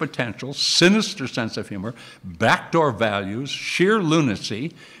 decadent potential, sinister sense of humor, backdoor values, sheer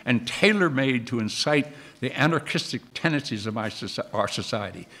lunacy, and tailor-made to incite the anarchistic tendencies of our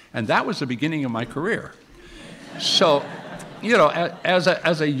society. And that was the beginning of my career. So,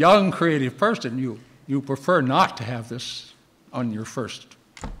 as a young creative person, you prefer not to have this on your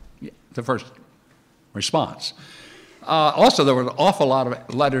the first response. Also, there were an awful lot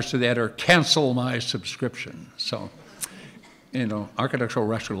of letters to the editor, cancel my subscription. So, Architectural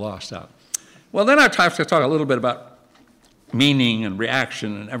Record lost out. Well, then I have to talk a little bit about meaning and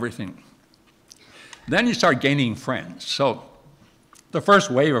reaction and everything. Then you start gaining friends. So the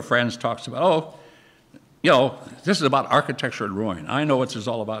first wave of friends talks about, this is about architecture and ruin. I know what this is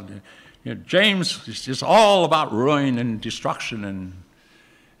all about. James is just all about ruin and destruction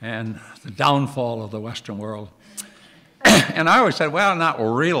and the downfall of the Western world. And I always said, well, not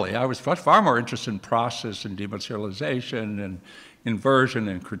really. I was far more interested in process and dematerialization and inversion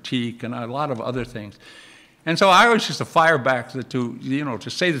and critique and a lot of other things. And so I always used to fire back to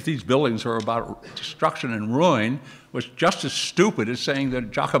say that these buildings are about destruction and ruin was just as stupid as saying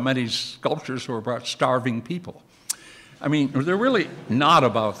that Giacometti's sculptures were about starving people. I mean, they're really not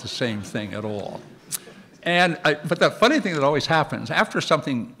about the same thing at all. But the funny thing that always happens, after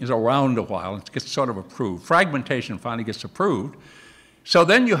something is around a while, it gets sort of approved. Fragmentation finally gets approved. So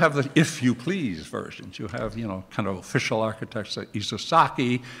then you have the if you please versions. You have, kind of official architects like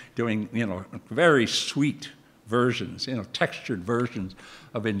Isozaki doing, very sweet versions, textured versions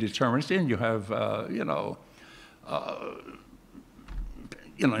of indeterminacy. And you have,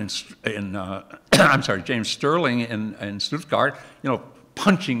 I'm sorry, James Sterling in Stuttgart,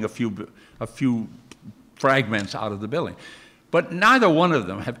 punching a few fragments out of the building. But neither one of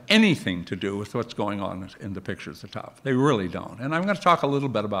them have anything to do with what's going on in the picture at the top. They really don't. And I'm going to talk a little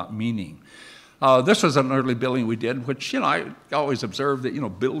bit about meaning. This was an early building we did, which, I always observed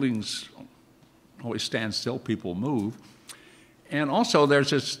that, buildings always stand still, people move. And also there's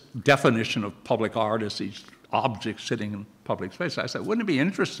this definition of public art as these objects sitting in public space. I said, wouldn't it be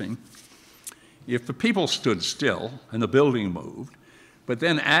interesting if the people stood still and the building moved, but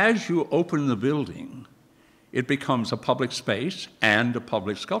then as you open the building, it becomes a public space and a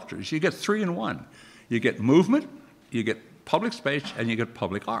public sculpture. So you get 3 in 1. You get movement, you get public space, and you get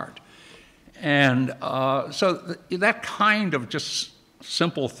public art. And so that kind of just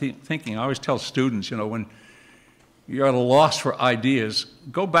simple thinking, I always tell students, when you're at a loss for ideas,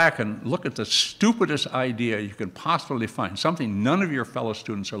 go back and look at the stupidest idea you can possibly find, something none of your fellow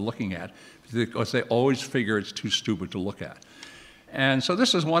students are looking at, because they always figure it's too stupid to look at. And so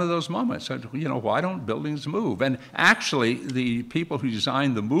this is one of those moments. Why don't buildings move? And actually, the people who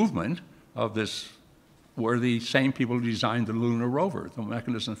designed the movement of this were the same people who designed the lunar rover, the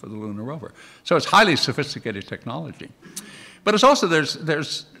mechanism for the lunar rover. So it's highly sophisticated technology. But it's also,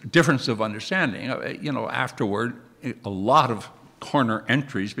 there's difference of understanding. Afterward, a lot of corner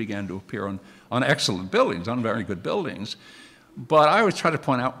entries began to appear on excellent buildings, on very good buildings. But I always try to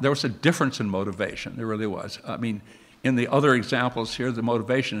point out there was a difference in motivation. There really was. I mean, in the other examples here, the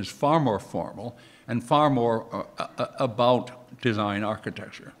motivation is far more formal and far more about design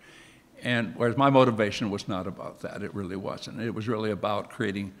architecture. And whereas my motivation was not about that, it really wasn't. It was really about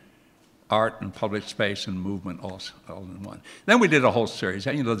creating art and public space and movement all in one. Then we did a whole series.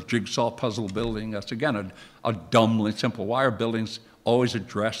 The jigsaw puzzle building, that's again a dumbly simple. Why are buildings always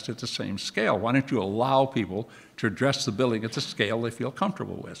addressed at the same scale? Why don't you allow people to address the building at the scale they feel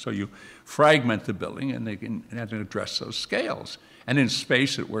comfortable with? So you fragment the building and they can address those scales. And in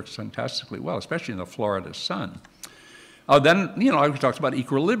space, it works fantastically well, especially in the Florida sun. Then, I talked about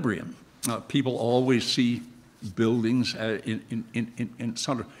equilibrium. People always see buildings in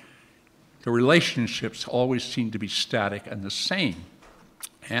sort of, the relationships always seem to be static and the same.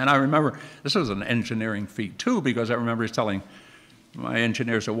 And I remember, this was an engineering feat too, because I remember telling my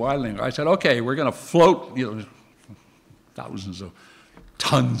engineers at Weidlinger, I said, okay, we're going to float, thousands of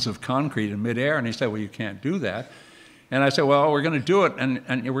tons of concrete in midair. And he said, well, you can't do that. And I said, well, we're going to do it,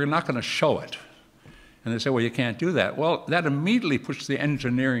 and we're not going to show it. And they said, well, you can't do that. Well, that immediately pushed the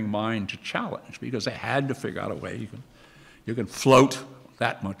engineering mind to challenge, because they had to figure out a way you can float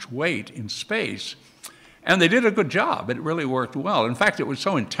that much weight in space. And they did a good job. It really worked well. In fact, it was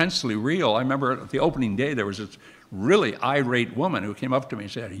so intensely real. I remember at the opening day, there was this really irate woman who came up to me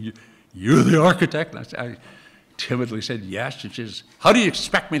and said, you're the architect? And I timidly said, yes. And she says, how do you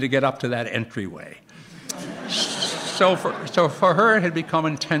expect me to get up to that entryway? So for her, it had become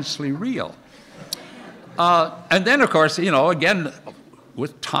intensely real. And then, of course, again,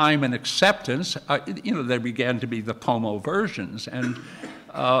 with time and acceptance, there began to be the Pomo versions. And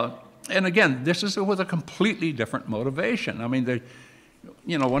again, this is with a completely different motivation. I mean,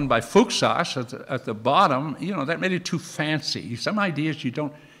 one by Fuchsas at the bottom, that made it too fancy. Some ideas you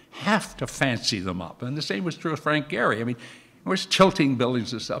don't have to fancy them up. And the same was true of Frank Gehry. I mean, it was tilting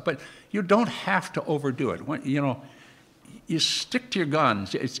buildings and stuff, but you don't have to overdo it. You stick to your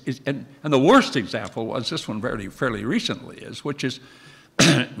guns. And the worst example was this one fairly recently, which is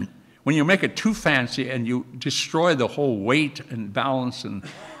when you make it too fancy and you destroy the whole weight and balance and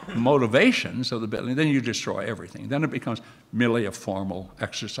motivations of the building, then you destroy everything. Then it becomes merely a formal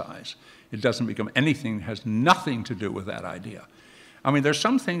exercise. It doesn't become anything that has nothing to do with that idea. I mean, there's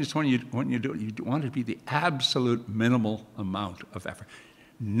some things when you do it, you want it to be the absolute minimal amount of effort.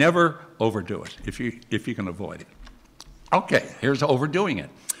 Never overdo it if you can avoid it. Okay, here's overdoing it.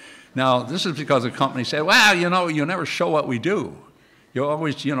 Now, this is because the company said, well, you never show what we do. you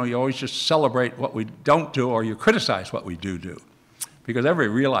always just celebrate what we don't do, or you criticize what we do. Because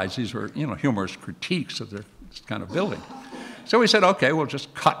everybody realized these were, humorous critiques of this kind of building. So we said, okay, we'll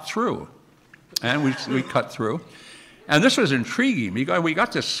just cut through. And we cut through. And this was intriguing because we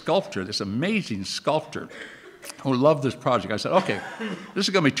got this sculptor, this amazing sculptor, who loved this project. I said, okay, this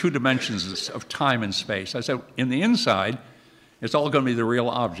is going to be 2 dimensions of time and space. I said, in the inside, it's all going to be the real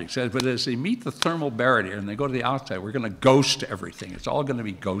objects. But as they meet the thermal barrier and they go to the outside, we're going to ghost everything. It's all going to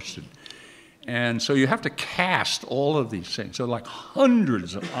be ghosted. And so you have to cast all of these things. So like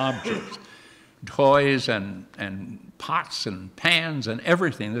hundreds of objects, toys and pots and pans and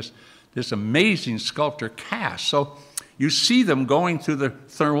everything, this amazing sculptor cast. So you see them going through the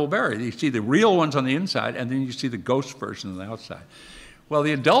thermal barrier. You see the real ones on the inside, and then you see the ghost version on the outside. Well,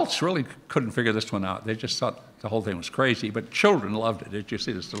 the adults really couldn't figure this one out. They just thought the whole thing was crazy, but children loved it. Did you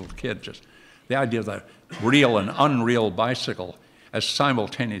see this little kid, just the idea of the real and unreal bicycle as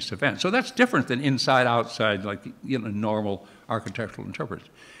simultaneous events. So that's different than inside, outside, like normal architectural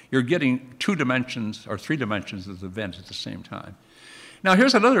interpretation. You're getting 2 dimensions or 3 dimensions of the event at the same time. Now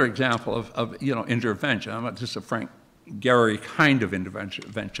here's another example of intervention. This is a Frank Gehry kind of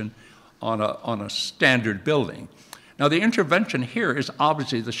intervention on a standard building. Now the intervention here is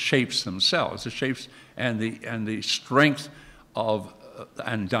obviously the shapes themselves, the shapes and the strength of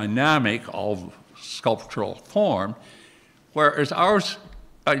and dynamic of sculptural form. Whereas our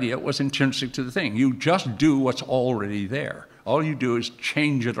idea was intrinsic to the thing. You just do what's already there. All you do is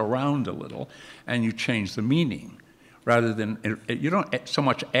change it around a little, and you change the meaning. Rather than, you don't so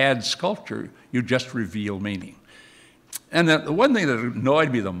much add sculpture, you just reveal meaning. And the one thing that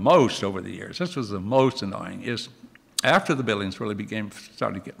annoyed me the most over the years, this was the most annoying, is after the buildings really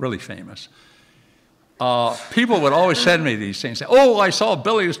started to get really famous, people would always send me these things, say, oh, I saw a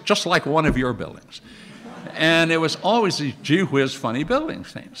building that's just like one of your buildings. And it was always these gee whiz funny building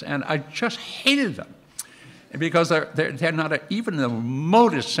things. And I just hated them because they're not even in the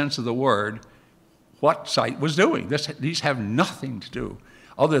remotest sense of the word what site was doing. These have nothing to do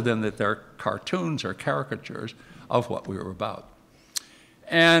other than that they're cartoons or caricatures of what we were about.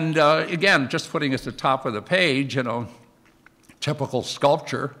 And again, just putting at the top of the page, typical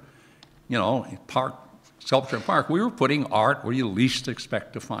sculpture, sculpture in park, we were putting art where you least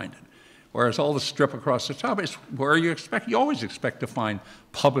expect to find it. Whereas all the strip across the top is where you always expect to find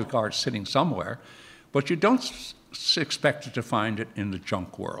public art sitting somewhere, but you don't expect to find it in the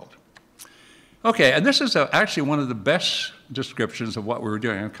junk world. Okay, and this is actually one of the best descriptions of what we were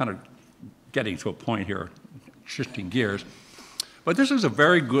doing. I'm kind of getting to a point here, shifting gears. But this is a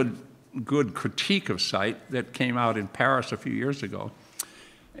very good critique of site that came out in Paris a few years ago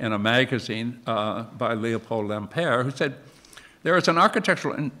in a magazine by Leopold Lampert, who said, there is an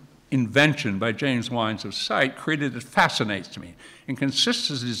architectural invention by James Wines of Sight created that fascinates me and consists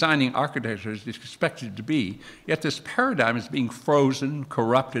of designing architecture as it's expected to be, yet this paradigm is being frozen,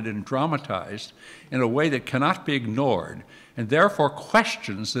 corrupted, and dramatized in a way that cannot be ignored and therefore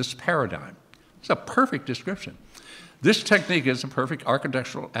questions this paradigm. It's a perfect description. This technique is a perfect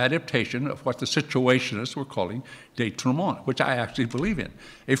architectural adaptation of what the situationists were calling détournement, which I actually believe in,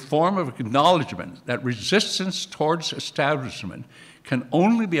 a form of acknowledgement that resistance towards establishment can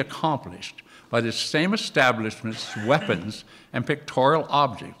only be accomplished by the same establishment's weapons and pictorial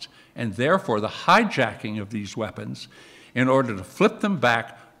objects, and therefore the hijacking of these weapons in order to flip them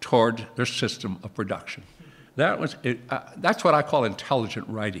back toward their system of production. That's what I call intelligent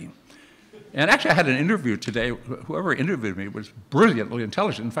writing. And actually, I had an interview today. Whoever interviewed me was brilliantly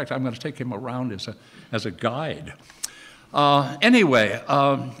intelligent. In fact, I'm going to take him around as a guide. Anyway,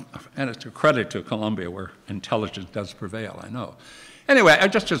 and it's a credit to Columbia where intelligence does prevail, I know. Anyway,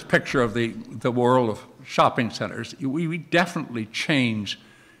 just a picture of the world of shopping centers. We definitely changed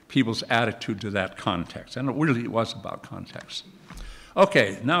people's attitude to that context, and it really was about context.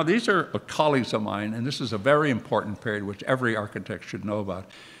 Okay, now these are colleagues of mine, and this is a very important period which every architect should know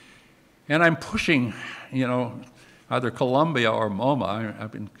about. And I'm pushing, either Columbia or MoMA.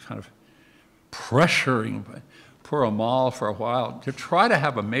 I've been kind of pressuring poor Amal for a while to try to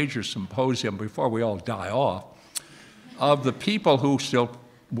have a major symposium before we all die off of the people who still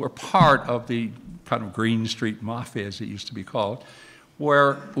were part of the kind of Green Street Mafia, as it used to be called,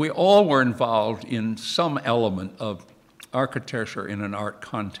 where we all were involved in some element of architecture in an art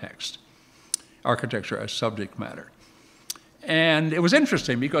context, architecture as subject matter. And it was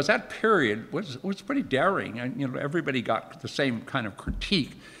interesting because that period was pretty daring, and everybody got the same kind of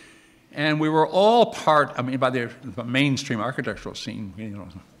critique, and we were all part. I mean, by the mainstream architectural scene,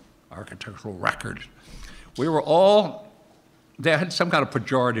 architectural record, we were all. They had some kind of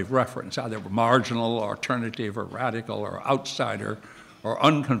pejorative reference, either marginal, or alternative, or radical, or outsider, or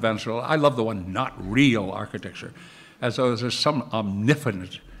unconventional. I love the one not real architecture, as though there's some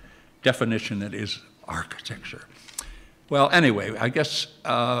omnipotent definition that is architecture. Well, anyway, I guess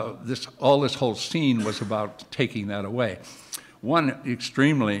this whole scene was about taking that away. One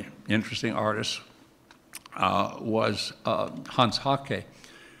extremely interesting artist was Hans Hake,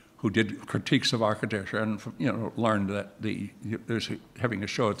 who did critiques of architecture and learned that there's having a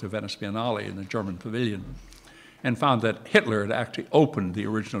show at the Venice Biennale in the German Pavilion, and found that Hitler had actually opened the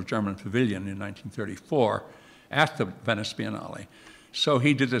original German Pavilion in 1934 at the Venice Biennale. So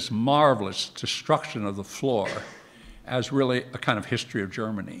he did this marvelous destruction of the floor as really a kind of history of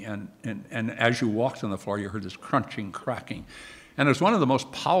Germany. And as you walked on the floor, you heard this crunching, cracking. And it was one of the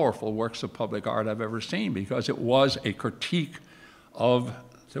most powerful works of public art I've ever seen, because it was a critique of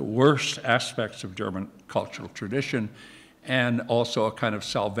the worst aspects of German cultural tradition, and also a kind of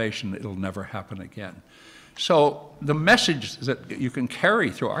salvation that it'll never happen again. So the message that you can carry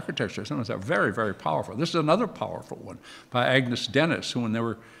through architecture sometimes are very, very powerful. This is another powerful one by Agnes Dennis, who, when they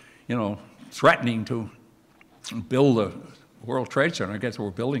were, threatening to build a World Trade Center, I guess they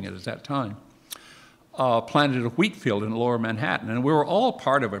were building it at that time, planted a wheat field in lower Manhattan. And we were all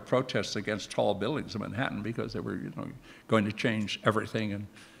part of a protest against tall buildings in Manhattan, because they were going to change everything and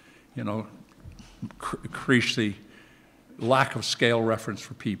increase the lack of scale reference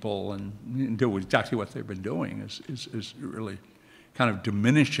for people and do exactly what they've been doing is really kind of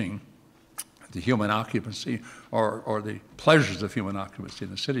diminishing the human occupancy or the pleasures of human occupancy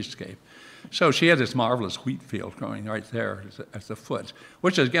in the cityscape. So she had this marvelous wheat field growing right there at the foot,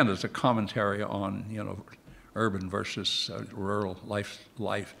 which again is a commentary on urban versus rural life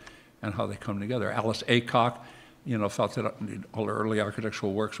and how they come together. Alice Aycock, felt that all her early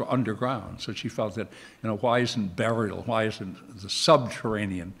architectural works were underground. So she felt that, why isn't burial, why isn't the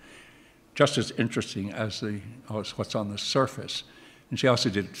subterranean just as interesting as what's on the surface? And she also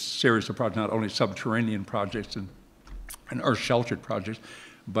did a series of projects, not only subterranean projects and earth-sheltered projects,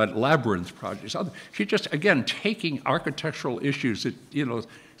 but labyrinth projects. She just, again, taking architectural issues that,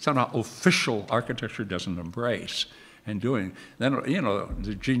 somehow official architecture doesn't embrace and doing. Then,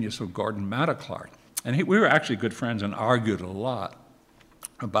 the genius of Gordon Matta Clark. And we were actually good friends and argued a lot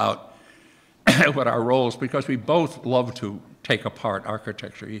about what our roles, because we both love to take apart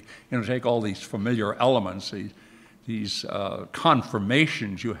architecture. Take all these familiar elements, these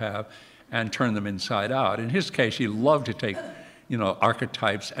conformations you have, and turn them inside out. In his case, he loved to take,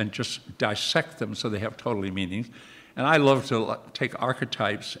 archetypes and just dissect them so they have totally meanings. And I love to take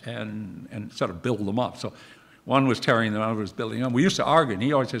archetypes and sort of build them up. So one was tearing them out, was building them. We used to argue, and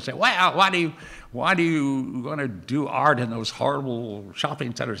he always would say, "Well, why do you want to do art in those horrible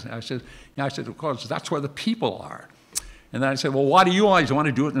shopping centers?" And I said, "Of course, that's where the people are." And then I said, "Well, why do you always want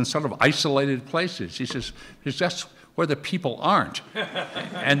to do it in sort of isolated places?" He says, "Because that's where the people aren't,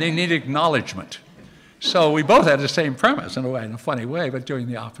 and they need acknowledgement." So we both had the same premise in a funny way, but going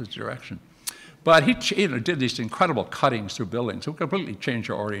the opposite direction. But he did these incredible cuttings through buildings. It completely changed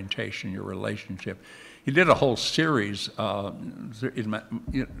your orientation, your relationship. He did a whole series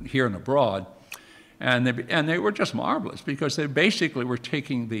here and abroad, and they were just marvelous, because they basically were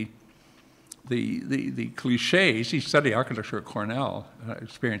taking the cliches. He studied architecture at Cornell,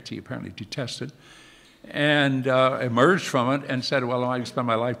 experience he apparently detested, and emerged from it and said, "Well, I spend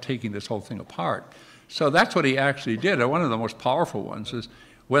my life taking this whole thing apart." So that's what he actually did. And one of the most powerful ones is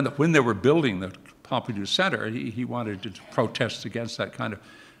when they were building the Pompidou Center, he wanted to protest against that kind of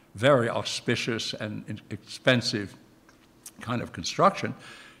very auspicious and expensive kind of construction.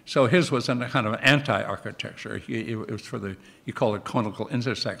 So his was a kind of anti-architecture. It was for he called it conical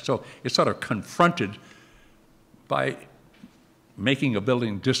intersect. So it's sort of confronted by making a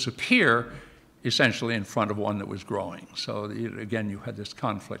building disappear essentially in front of one that was growing. So again, you had this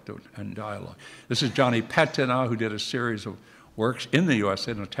conflict and dialogue. This is Gianni Pettina, who did a series of works in the U.S.,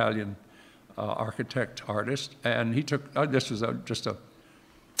 an Italian architect, artist, and he took, this was just a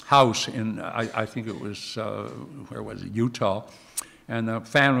house in, I think it was, where was it, Utah, and the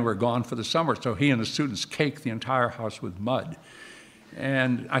family were gone for the summer, so he and the students caked the entire house with mud.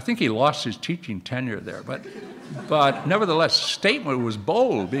 And I think he lost his teaching tenure there, but nevertheless, the statement was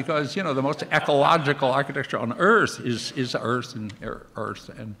bold, because the most ecological architecture on earth is earth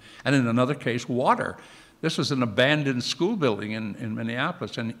and in another case, water. This was an abandoned school building in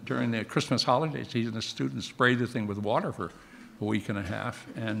Minneapolis, and during the Christmas holidays, he and the students sprayed the thing with water for a week and a half,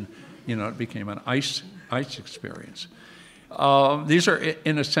 and it became an ice experience. These are,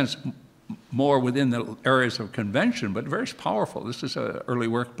 in a sense, more within the areas of convention, but very powerful. This is an early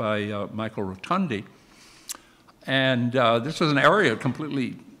work by Michael Rotundi, and this was an area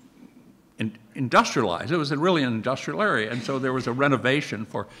completely industrialized. It was really an industrial area, and so there was a renovation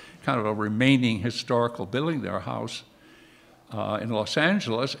for kind of a remaining historical building there, a house in Los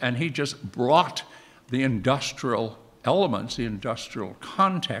Angeles, and he just brought the industrial elements, the industrial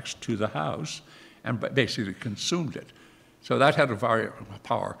context to the house, and basically consumed it. So that had a very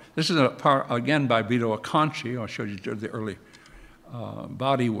power. This is a part, again, by Vito Acconci. I showed you the early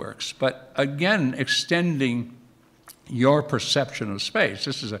body works. But again, extending your perception of space.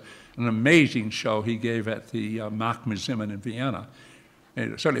 This is an amazing show he gave at the Mack Museum in Vienna.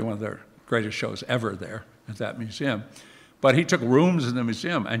 It's certainly one of the greatest shows ever there at that museum. But he took rooms in the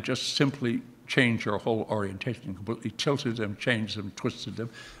museum and just simply changed your whole orientation, completely tilted them, changed them, twisted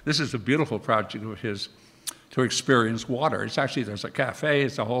them. This is a beautiful project of his to experience water. It's actually, there's a cafe,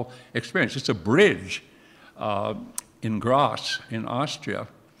 it's a whole experience. It's a bridge in Graz in Austria.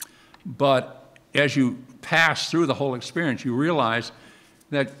 But as you pass through the whole experience, you realize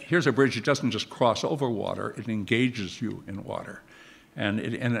that here's a bridge that doesn't just cross over water, it engages you in water, and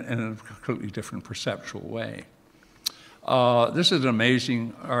in a completely different perceptual way. This is an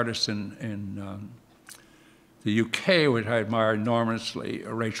amazing artist in the UK, which I admire enormously,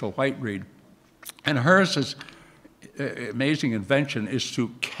 Rachel Whiteread. And hers is amazing invention is to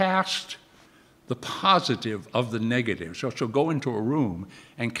cast the positive of the negative. So she'll go into a room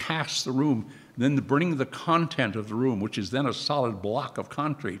and cast the room, then bring the content of the room, which is then a solid block of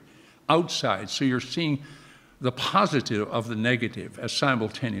concrete, outside. So you're seeing the positive of the negative as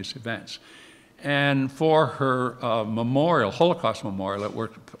simultaneous events. And for her memorial, Holocaust memorial, it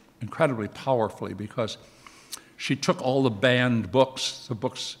worked incredibly powerfully because she took all the banned books, the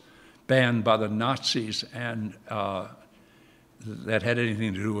books banned by the Nazis and that had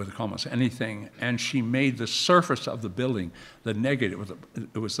anything to do with almost anything, and she made the surface of the building the negative.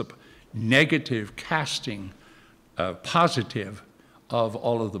 It was the negative casting positive of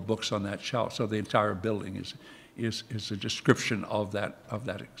all of the books on that shelf. So the entire building is a description of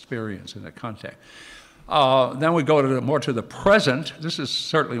that experience in that context. Then we go to more to the present. This is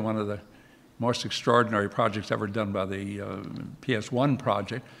certainly one of the most extraordinary projects ever done by the PS1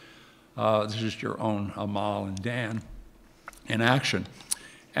 project. This is your own Amal and Dan in action.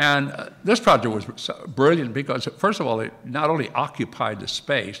 And this project was brilliant because, first of all, it not only occupied the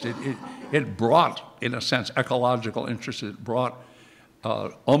space, it brought, in a sense, ecological interests. It brought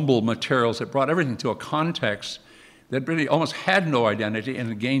humble materials. It brought everything to a context that really almost had no identity,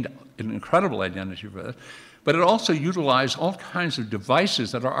 and it gained an incredible identity for it. But it also utilized all kinds of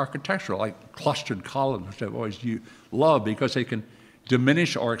devices that are architectural, like clustered columns, which I've always loved because they can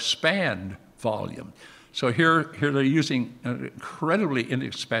diminish or expand volume. So here they're using an incredibly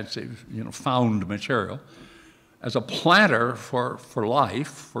inexpensive, found material as a planter for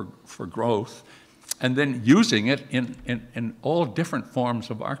life, for growth, and then using it in all different forms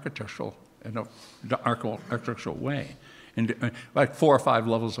of architectural, in an architectural way, in like 4 or 5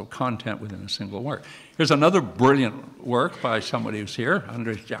 levels of content within a single work. Here's another brilliant work by somebody who's here,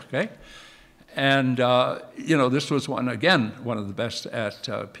 Andres Jacquet. And, this was one of the best at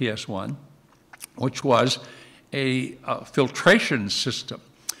PS1, which was a filtration system.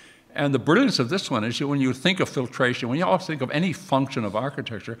 And the brilliance of this one is when you think of filtration, when you always think of any function of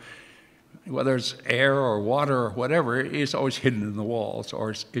architecture, whether it's air or water or whatever, it's always hidden in the walls,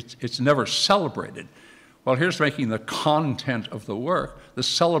 or it's never celebrated. Well, here's making the content of the work the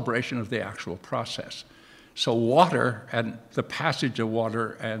celebration of the actual process. So water and the passage of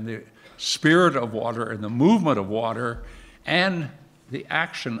water and the spirit of water and the movement of water and the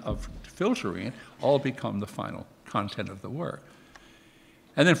action of filtering it all become the final content of the work.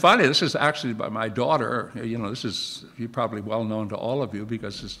 And then finally, this is actually by my daughter. This is probably well known to all of you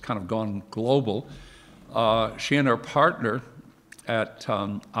because it's kind of gone global. She and her partner at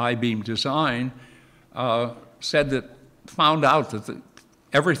I-Beam Design found out that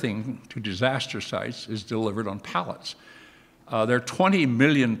everything to disaster sites is delivered on pallets. There are 20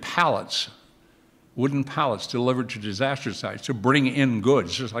 million pallets, wooden pallets, delivered to disaster sites to bring in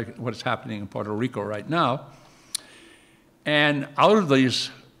goods, just like what's happening in Puerto Rico right now. And out of these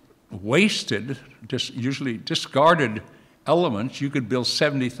wasted, usually discarded elements, you could build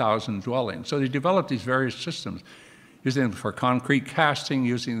 70,000 dwellings. So they developed these various systems, using them for concrete casting,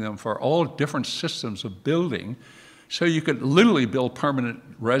 using them for all different systems of building. So you could literally build permanent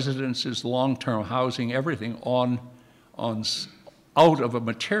residences, long-term housing, everything out of a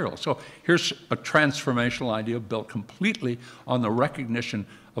material. So here's a transformational idea built completely on the recognition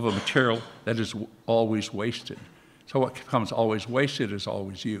of a material that is always wasted. So what becomes always wasted is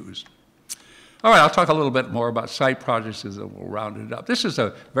always used. All right, I'll talk a little bit more about site projects as we'll round it up. This is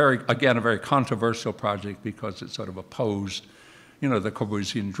a very controversial project because it's sort of opposed you know, the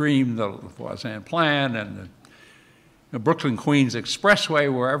Corbusian dream, the Voisin plan, and the Brooklyn-Queens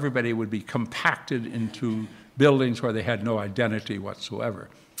Expressway, where everybody would be compacted into buildings where they had no identity whatsoever,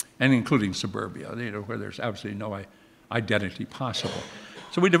 and including suburbia, you know, where there's absolutely no identity possible.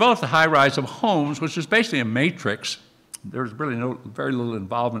 So we developed the high-rise of homes, which is basically a matrix. There's really very little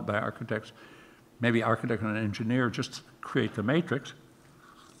involvement by architects, maybe architect and an engineer, just to create the matrix.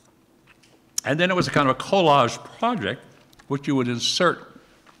 And then it was a kind of a collage project, which you would insert,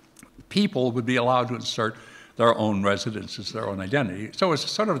 people would be allowed to insert their own residences, their own identity. So it's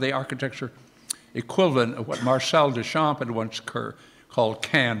sort of the architecture equivalent of what Marcel Duchamp had once called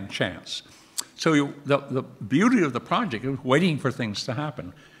can chance. So the beauty of the project was waiting for things to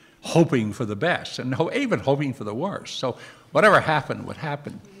happen, hoping for the best, and even hoping for the worst. So whatever happened would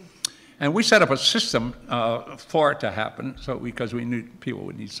happen. And we set up a system for it to happen, because we knew people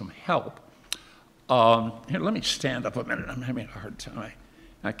would need some help. Here, let me stand up a minute. I'm having a hard time.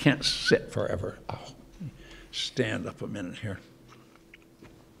 I can't sit forever. Oh, stand up a minute here.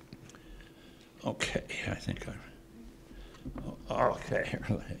 Okay, I think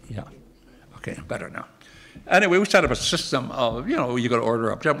okay, yeah. Okay, better now. Anyway, we set up a system of, you know, you could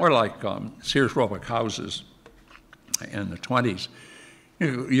order up, more like Sears Roebuck houses in the 20s.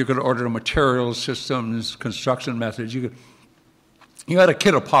 You could order materials, systems, construction methods. You had a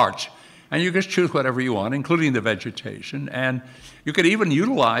kit of parts, and you could choose whatever you want, including the vegetation. And you could even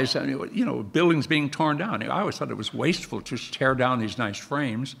utilize, you know, buildings being torn down. I always thought it was wasteful to just tear down these nice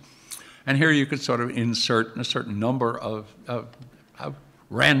frames. And here you could sort of insert a certain number of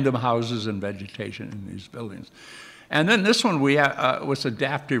random houses and vegetation in these buildings. And then this one was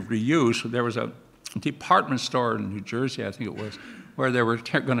adaptive reuse. There was a department store in New Jersey, I think it was, where they were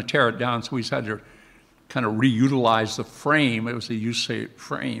going to tear it down, so we had to kind of reutilize the frame. It was a GSAPP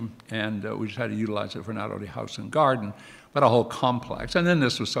frame, and we just had to utilize it for not only house and garden, but a whole complex. And then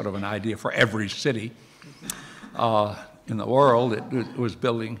this was sort of an idea for every city in the world. It was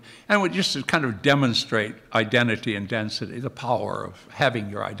building, and would just to kind of demonstrate identity and density, the power of having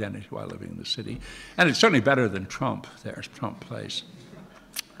your identity while living in the city. And it's certainly better than Trump. There's Trump Place.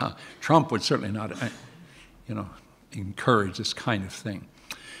 Trump would certainly not, you know, encourage this kind of thing.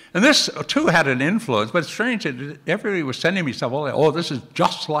 And this, too, had an influence, but it's strange that everybody was sending me stuff, oh, this is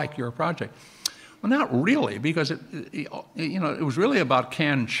just like your project. Well, not really, because you know, it was really about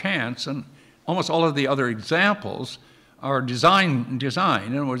canned chance, and almost all of the other examples are design.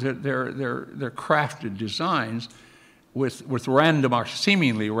 In other words, they're crafted designs with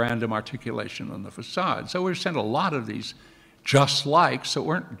seemingly random articulation on the facade. So we sent a lot of these just like, so it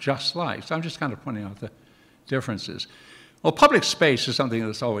weren't just like. So I'm just kind of pointing out the differences. Well, public space is something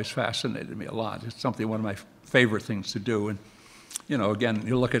that's always fascinated me a lot. It's one of my favorite things to do. And, you know, again,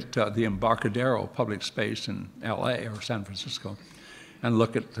 you look at the Embarcadero public space in LA or San Francisco, and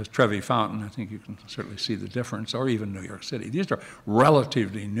look at the Trevi Fountain. I think you can certainly see the difference, or even New York City. These are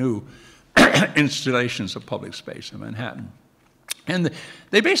relatively new installations of public space in Manhattan. And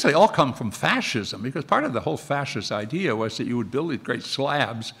they basically all come from fascism, because part of the whole fascist idea was that you would build these great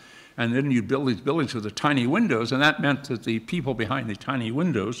slabs, and then you'd build these buildings with the tiny windows, and that meant that the people behind the tiny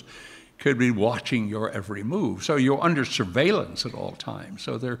windows could be watching your every move. So you're under surveillance at all times.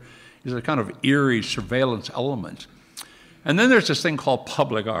 So there is a kind of eerie surveillance element. And then there's this thing called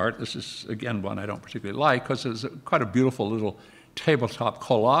public art. This is, again, one I don't particularly like, because it's quite a beautiful little tabletop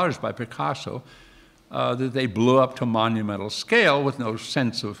collage by Picasso that they blew up to monumental scale with no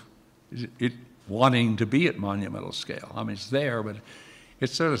sense of it wanting to be at monumental scale. I mean, it's there, but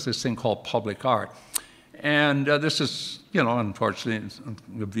it's sort of this thing called public art. And this is, you know, unfortunately,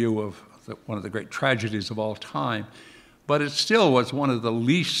 the view of one of the great tragedies of all time, but it still was one of the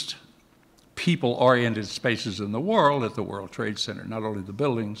least people-oriented spaces in the world at the World Trade Center, not only the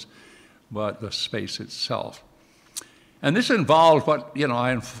buildings, but the space itself. And this involved what, you know,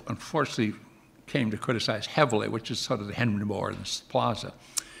 I unfortunately came to criticize heavily, which is sort of the Hindenburg and the Plaza.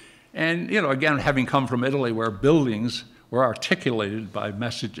 And, you know, again, having come from Italy, where buildings were articulated by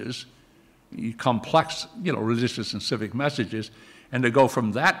messages, complex, you know, religious and civic messages, and to go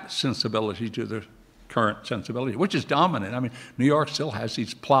from that sensibility to the current sensibility, which is dominant. I mean, New York still has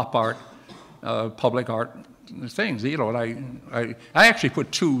these plop art, public art things. You know, and I actually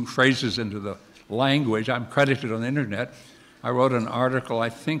put two phrases into the language. I'm credited on the internet. I wrote an article, I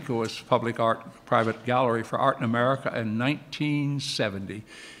think it was Public Art Private Gallery for Art in America in 1970.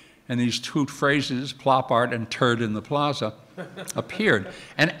 And these two phrases, plop art and turd in the plaza, appeared.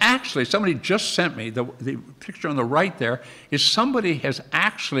 And actually, somebody just sent me, the picture on the right there, is somebody has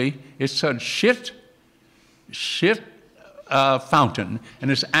actually, it said shit fountain,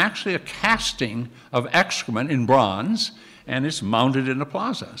 and it's actually a casting of excrement in bronze, and it's mounted in the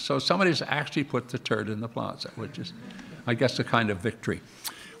plaza. So somebody's actually put the turd in the plaza, which is, I guess, a kind of victory.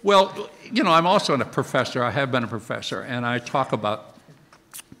 Well, you know, I'm also a professor. I have been a professor, and I talk about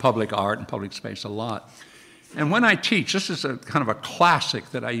public art and public space a lot. And when I teach, this is a kind of a classic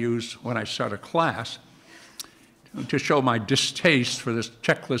that I use when I start a class to show my distaste for this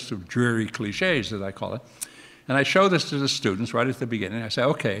checklist of dreary cliches, as I call it. And I show this to the students right at the beginning. I say,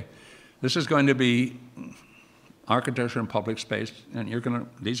 okay, this is going to be architecture and public space, and you're going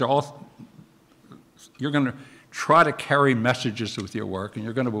to try to carry messages with your work, and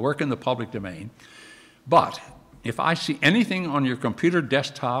you're going to work in the public domain. But if I see anything on your computer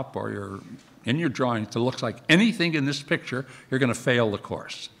desktop or in your drawings that looks like anything in this picture, you're going to fail the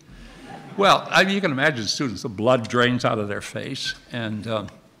course. Well, I mean, you can imagine students, the blood drains out of their face. And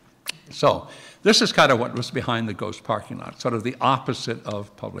so this is kind of what was behind the Ghost parking lot, sort of the opposite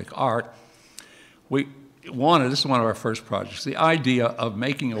of public art. We wanted, this is one of our first projects, the idea of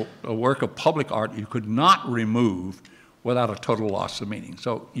making a work of public art you could not remove without a total loss of meaning.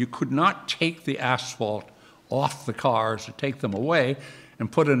 So you could not take the asphalt off the cars or take them away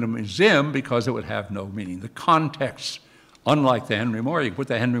and put it in a museum because it would have no meaning. The context, unlike the Henry Moore, you could put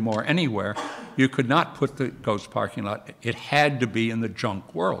the Henry Moore anywhere. You could not put the Ghost parking lot. It had to be in the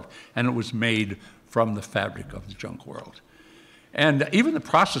junk world, and it was made from the fabric of the junk world. And even the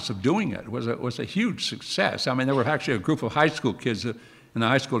process of doing it was a huge success. I mean, there were actually a group of high school kids in the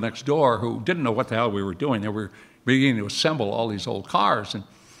high school next door who didn't know what the hell we were doing. They were beginning to assemble all these old cars. And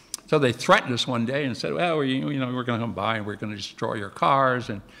so they threatened us one day and said, well, we're going to come by and we're going to destroy your cars.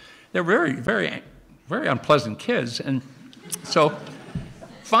 And they're very, very, very unpleasant kids. And so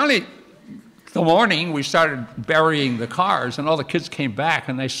finally, the morning, we started burying the cars, and all the kids came back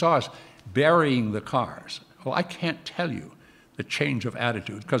and they saw us burying the cars. Well, I can't tell you the change of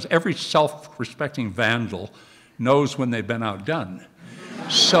attitude, because every self-respecting vandal knows when they've been outdone.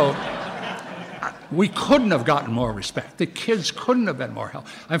 So we couldn't have gotten more respect. The kids couldn't have been more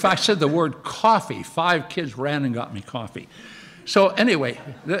helpful. If I said the word coffee, 5 kids ran and got me coffee. So anyway,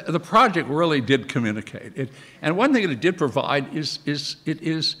 the project really did communicate. And one thing that it did provide is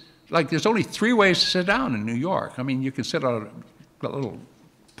like there's only 3 ways to sit down in New York. I mean, you can sit on a little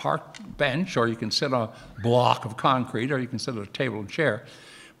park bench, or you can sit on a block of concrete, or you can sit at a table and chair.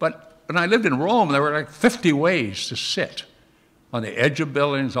 But when I lived in Rome, there were like 50 ways to sit on the edge of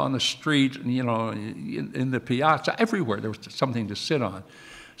buildings, on the street, you know, in the piazza, everywhere there was something to sit on.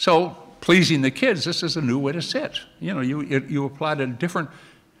 So pleasing the kids, this is a new way to sit. You know, you applied a different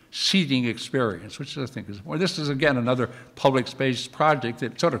seating experience, which I think is more. This is, again, another public space project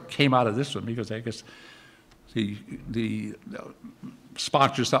that sort of came out of this one, because I guess the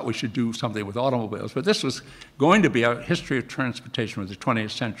sponsors thought we should do something with automobiles. But this was going to be a history of transportation with the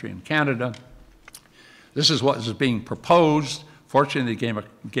 20th century in Canada. This is what was being proposed. Fortunately, they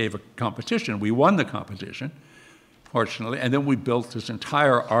gave a competition. We won the competition, fortunately, and then we built this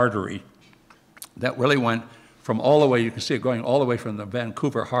entire artery that really went from all the way, you can see it going all the way from the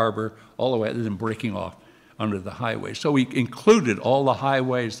Vancouver Harbor, all the way, and then breaking off under the highway. So we included all the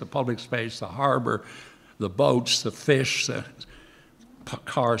highways, the public space, the harbor, the boats, the fish, the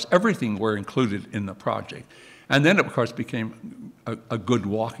cars, everything were included in the project. And then, of course, became a good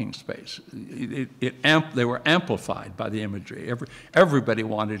walking space. They were amplified by the imagery. Everybody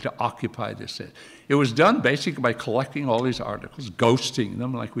wanted to occupy this. It was done basically by collecting all these articles, ghosting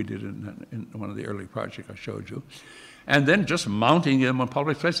them like we did in one of the early projects I showed you, and then just mounting them on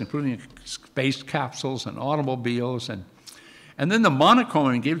public space, including space capsules and automobiles. And then the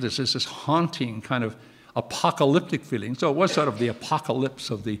monochroming gave this haunting kind of apocalyptic feeling. So it was sort of the apocalypse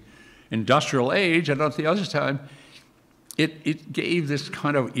of the industrial age, and at the other time, it gave this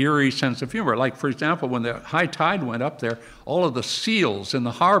kind of eerie sense of humor. Like, for example, when the high tide went up there, all of the seals in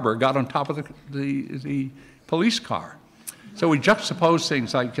the harbor got on top of the police car. So we juxtaposed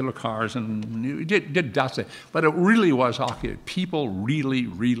things like killer cars, and we did dust it, but it really was occupied. People really,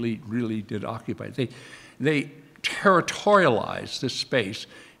 really, really did occupy it. They territorialized this space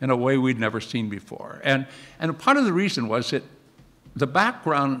in a way we'd never seen before. And part of the reason was that the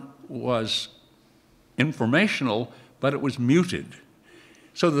background was informational, but it was muted.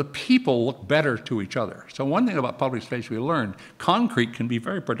 So the people look better to each other. So one thing about public space we learned, concrete can be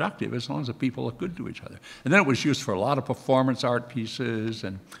very productive as long as the people look good to each other. And then it was used for a lot of performance art pieces,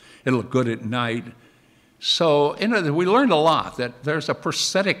 and it looked good at night. So we learned a lot, that there's a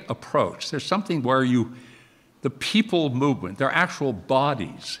prosthetic approach. There's something where the people movement, their actual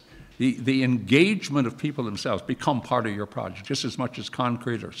bodies, the engagement of people themselves become part of your project, just as much as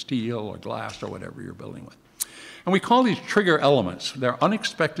concrete or steel or glass or whatever you're building with. And we call these trigger elements. They're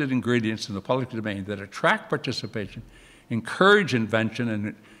unexpected ingredients in the public domain that attract participation encourage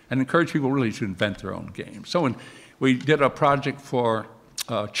invention and encourage people really to invent their own games. So when we did a project for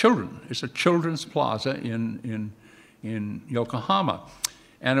children. It's a children's plaza in Yokohama.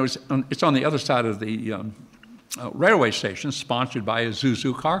 And it's on the other side of the railway station, sponsored by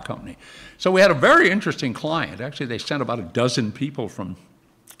Isuzu car company. So we had a very interesting client. Actually, they sent about a dozen people from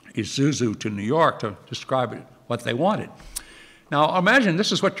Isuzu to New York to describe what they wanted. Now, imagine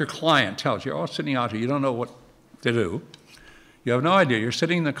this is what your client tells you. You're all sitting out here. You don't know what to do. You have no idea. You're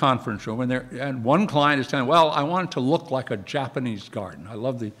sitting in the conference room, and one client is saying, well, I want it to look like a Japanese garden. I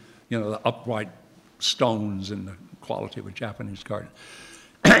love the upright stones and the quality of a Japanese garden.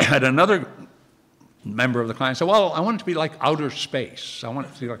 And another member of the client said, well, I want it to be like outer space. I want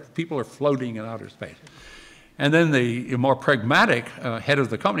it to be like people are floating in outer space. And then the more pragmatic head of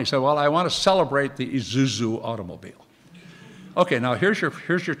the company said, well, I want to celebrate the Isuzu automobile. Okay, now here's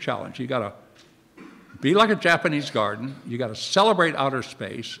your challenge. You got to be like a Japanese garden, you got to celebrate outer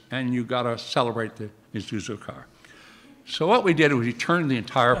space, and you got to celebrate the Isuzu car. So what we did was we turned the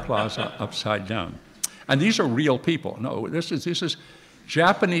entire plaza upside down. And these are real people. No, this is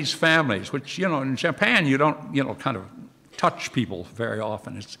Japanese families, which, in Japan, you don't, kind of touch people very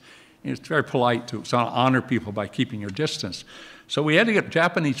often. It's very polite to honor people by keeping your distance. So we had to get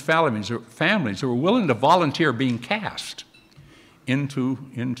Japanese families who were willing to volunteer being cast into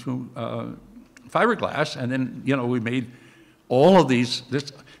fiberglass, and then, we made all of these.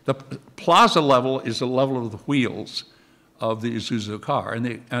 The plaza level is the level of the wheels of the Isuzu car, and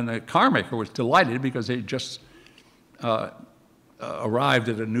the car maker was delighted because they just arrived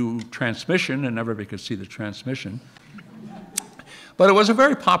at a new transmission, and everybody could see the transmission. But it was a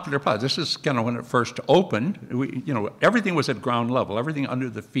very popular plaza. This is kind of when it first opened. Everything was at ground level. Everything under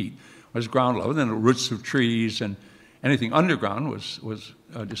the feet was ground level. Then the roots of trees and anything underground was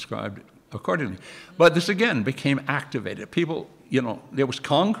described accordingly. But this, again, became activated. People, there was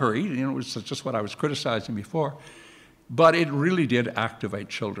concrete, it was just what I was criticizing before, but it really did activate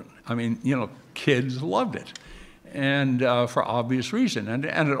children. I mean, kids loved it, and for obvious reason. And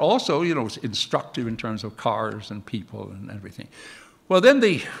it also, was instructive in terms of cars and people and everything. Well, then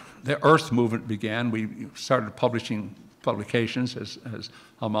the Earth movement began. We started publishing publications, as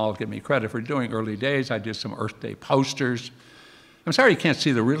Amal gave me credit for doing early days. I did some Earth Day posters. I'm sorry you can't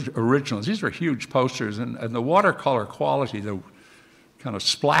see the originals. These were huge posters, and the watercolor quality, the kind of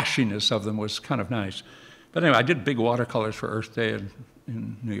splashiness of them was kind of nice. But anyway, I did big watercolors for Earth Day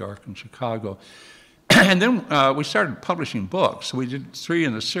in New York and Chicago. And then we started publishing books. We did 3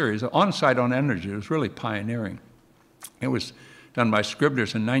 in the series. On-Site on Energy was really pioneering. It was done by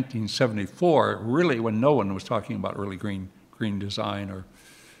Scribner's in 1974, really when no one was talking about really green design or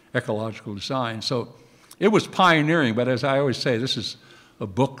ecological design. So it was pioneering, but as I always say, this is a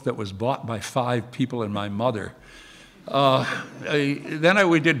book that was bought by 5 people and my mother. Then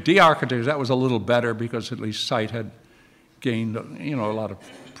we did de-architecture. That was a little better because at least Site had gained, a lot of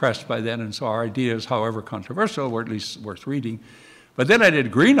press by then, and so our ideas, however controversial, were at least worth reading. But then I did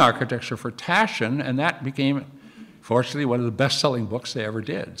green architecture for Taschen, and that became, fortunately, one of the best-selling books they ever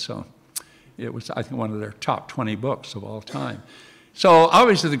did. So it was, I think, one of their top 20 books of all time. So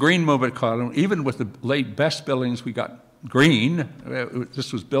obviously the green movement caught on. Even with the late best buildings, we got green.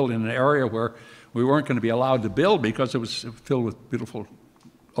 This was built in an area where we weren't going to be allowed to build because it was filled with beautiful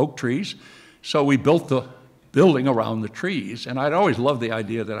oak trees. So we built the building around the trees. And I'd always loved the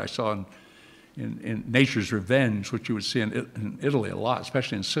idea that I saw in Nature's Revenge, which you would see in Italy a lot,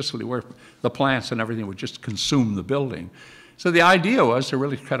 especially in Sicily, where the plants and everything would just consume the building. So the idea was to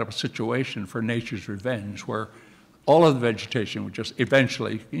really set up a situation for Nature's Revenge, where all of the vegetation would just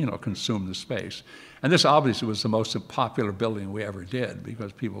eventually, consume the space. And this obviously was the most popular building we ever did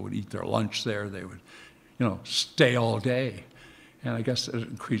because people would eat their lunch there. They would, stay all day. And I guess it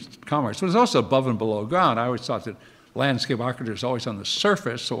increased commerce. It was also above and below ground. I always thought that landscape architecture is always on the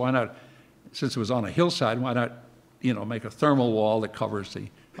surface, so why not, since it was on a hillside, why not, make a thermal wall that covers the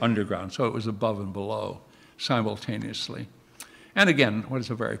underground? So it was above and below simultaneously. And again, what is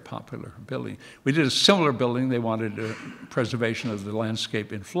a very popular building. We did a similar building. They wanted preservation of the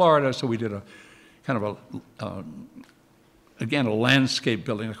landscape in Florida, so we did a kind of again, a landscape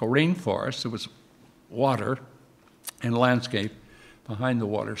building, like a rainforest. There was water and landscape behind the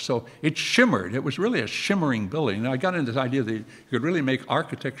water. So it shimmered. It was really a shimmering building. And I got into this idea that you could really make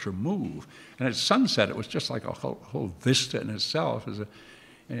architecture move. And at sunset, it was just like a whole vista in itself.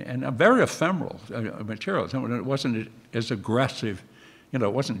 And a very ephemeral material. It wasn't as aggressive,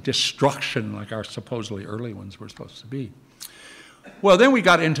 it wasn't destruction like our supposedly early ones were supposed to be. Well, then we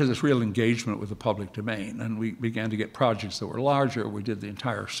got into this real engagement with the public domain, and we began to get projects that were larger. We did the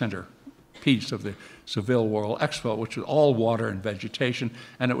entire center piece of the Seville World Expo, which was all water and vegetation,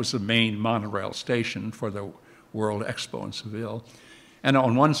 and it was the main monorail station for the World Expo in Seville. And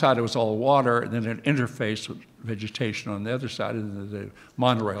on one side it was all water, and then an interface with vegetation on the other side, and the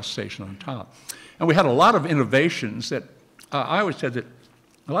monorail station on top. And we had a lot of innovations that, I always said that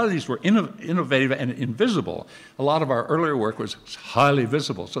a lot of these were innovative and invisible. A lot of our earlier work was highly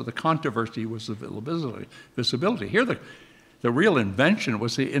visible, so the controversy was the visibility. Here the real invention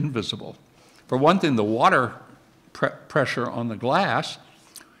was the invisible. For one thing, the water pressure on the glass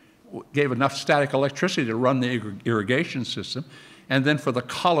gave enough static electricity to run the irrigation system. And then for the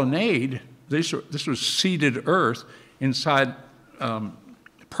colonnade, this was seeded earth inside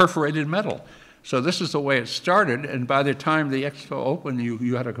perforated metal. So this is the way it started, and by the time the expo opened,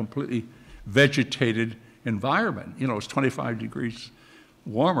 you had a completely vegetated environment. You know, it was 25 degrees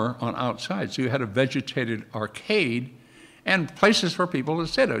warmer on outside, so you had a vegetated arcade and places for people to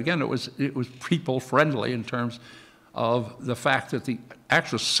sit. Again, it was people-friendly in terms of the fact that the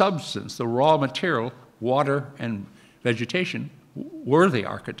actual substance, the raw material, water and vegetation, were the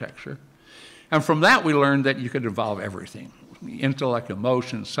architecture. And from that, we learned that you could involve everything: intellect,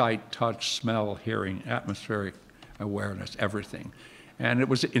 emotion, sight, touch, smell, hearing, atmospheric awareness, everything. And it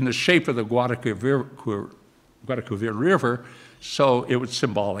was in the shape of the Guadalquivir River, so it was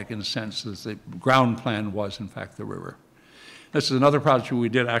symbolic in the sense that the ground plan was, in fact, the river. This is another project we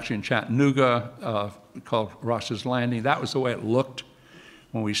did actually in Chattanooga called Ross's Landing. That was the way it looked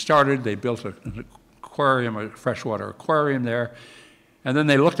when we started. They built an aquarium, a freshwater aquarium there. And then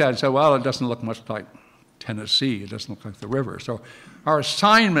they looked at it and said, well, it doesn't look much like Tennessee. It doesn't look like the river. So our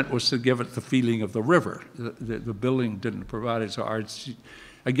assignment was to give it the feeling of the river. The building didn't provide it. So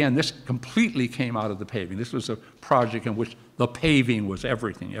again, this completely came out of the paving. This was a project in which the paving was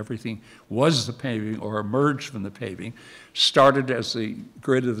everything. Everything was the paving or emerged from the paving. Started as the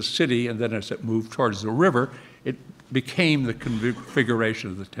grid of the city, and then as it moved towards the river, it became the configuration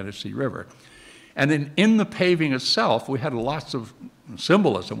of the Tennessee River. And in the paving itself, we had lots of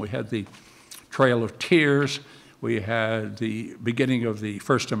symbolism. We had the Trail of Tears. We had the beginning of the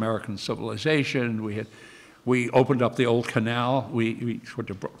first American civilization. We opened up the old canal. Where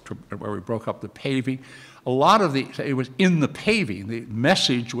we broke up the paving. A lot of it was in the paving. The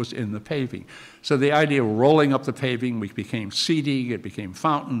message was in the paving. So the idea of rolling up the paving, we became seating. It became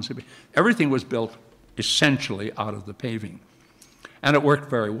fountains. Everything was built essentially out of the paving. And it worked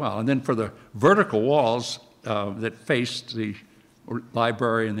very well. And then for the vertical walls that faced the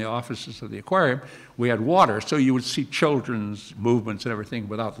library and the offices of the aquarium, we had water. So you would see children's movements and everything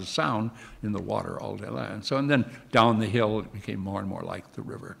without the sound in the water all day long. And then down the hill, it became more and more like the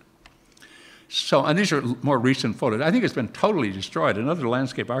river. So, and these are more recent photos. I think it's been totally destroyed. Another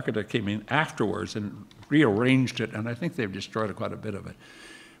landscape architect came in afterwards and rearranged it, and I think they've destroyed quite a bit of it.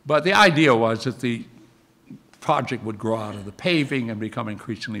 But the idea was that the project would grow out of the paving and become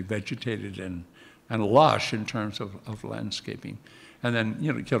increasingly vegetated and lush in terms of landscaping. And then,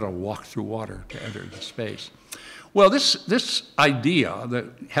 you got to walk through water to enter the space. Well, this idea that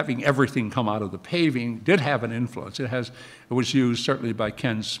having everything come out of the paving did have an influence. It was used certainly by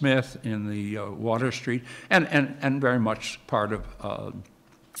Ken Smith in the Water Street, and very much part of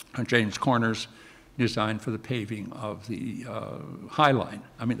James Corner's design for the paving of the High Line.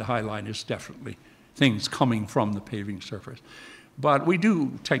 I mean, the High Line is definitely things coming from the paving surface. But we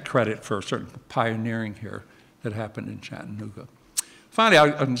do take credit for certain pioneering here that happened in Chattanooga.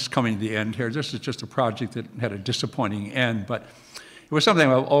 Finally, I'm just coming to the end here. This is just a project that had a disappointing end, but it was something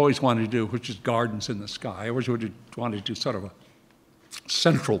I've always wanted to do, which is gardens in the sky. I always wanted to do sort of a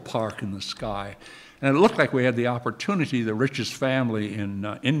central park in the sky. And it looked like we had the opportunity. The richest family in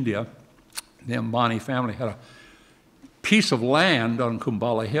India, the Ambani family, had a piece of land on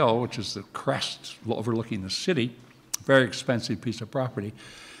Kumbala Hill, which is the crest overlooking the city, very expensive piece of property.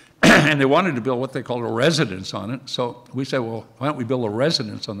 And they wanted to build what they called a residence on it. So we said, well, why don't we build a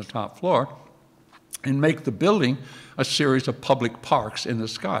residence on the top floor and make the building a series of public parks in the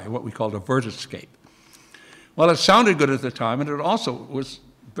sky, what we called a vertiscape. Well, it sounded good at the time, and it also was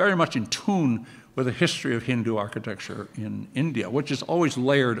very much in tune with the history of Hindu architecture in India, which is always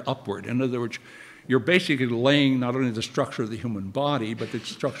layered upward. In other words, you're basically laying not only the structure of the human body, but the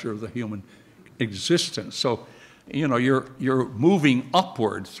structure of the human existence. So, you're moving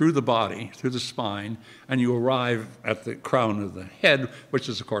upward through the body, through the spine, and you arrive at the crown of the head, which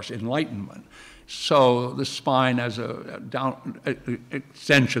is, of course, enlightenment. So the spine, as an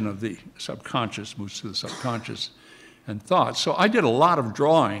extension of the subconscious, moves to the subconscious and thoughts. So I did a lot of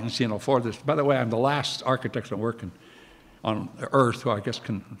drawings, for this. By the way, I'm the last architect working on Earth who I guess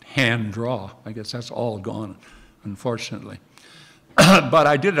can hand draw. I guess that's all gone, unfortunately. But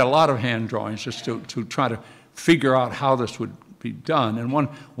I did a lot of hand drawings just to try to figure out how this would be done. And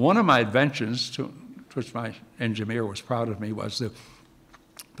one of my inventions, to which my engineer was proud of me, was the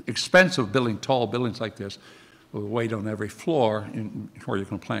expense of building tall buildings like this, with weight on every floor, where you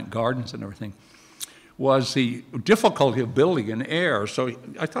can plant gardens and everything, was the difficulty of building in air. So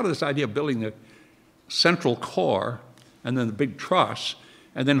I thought of this idea of building the central core and then the big truss,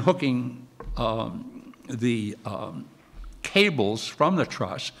 and then hooking the cables from the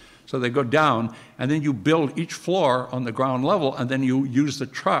truss, so they go down, and then you build each floor on the ground level, and then you use the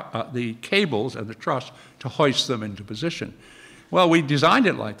cables and the truss to hoist them into position. Well, we designed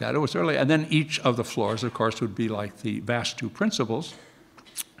it like that. It was early, and then each of the floors, of course, would be like the vast two principles,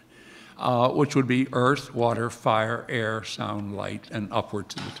 which would be earth, water, fire, air, sound, light, and upward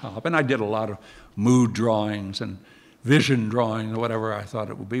to the top. And I did a lot of mood drawings and vision drawing, or whatever I thought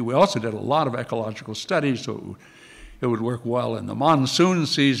it would be. We also did a lot of ecological studies, so it would work well in the monsoon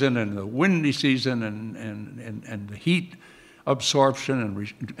season and the windy season and the heat absorption,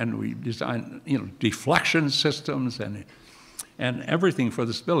 and we designed, you know, deflection systems and everything for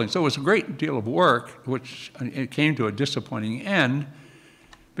this building. So it was a great deal of work, which it came to a disappointing end,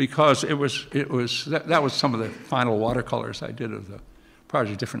 because that was some of the final watercolors I did of the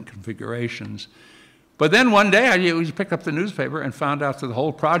project, different configurations. But then one day I picked up the newspaper and found out that the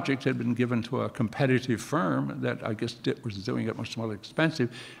whole project had been given to a competitive firm that I guess was doing it much more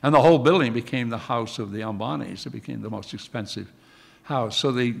expensive, and the whole building became the house of the Ambanis. It became the most expensive house.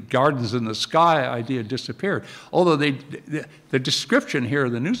 So the gardens in the sky idea disappeared. Although the description here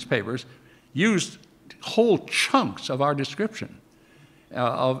of the newspapers used whole chunks of our description,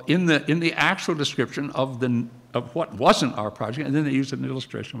 in the actual description of what wasn't our project, and then they used an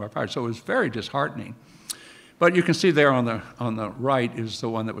illustration of our project. So it was very disheartening. But you can see there on the right is the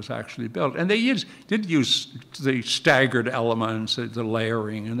one that was actually built. And they did use the staggered elements, the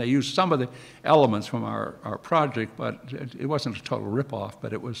layering, and they used some of the elements from our project, but it wasn't a total ripoff,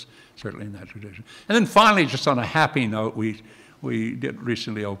 but it was certainly in that tradition. And then finally, just on a happy note, we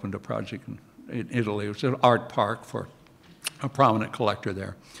recently opened a project in Italy. It was an art park for a prominent collector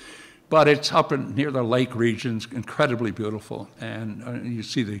there. But it's up near the lake regions, incredibly beautiful, and you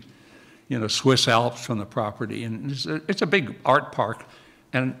see the Swiss Alps from the property, and it's a big art park,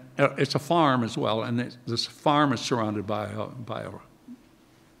 and it's a farm as well, and this farm is surrounded by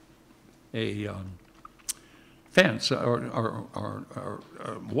a fence or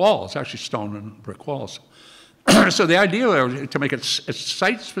walls, actually stone and brick walls. So the idea to make it as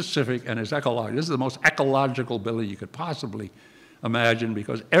site-specific and as ecological, this is the most ecological building you could possibly imagine,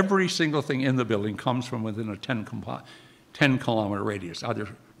 because every single thing in the building comes from within a 10-kilometer radius, either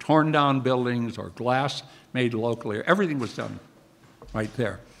torn down buildings or glass made locally, or everything was done right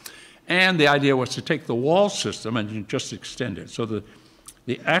there. And the idea was to take the wall system and just extend it. So the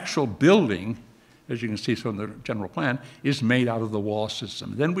actual building, as you can see from the general plan, is made out of the wall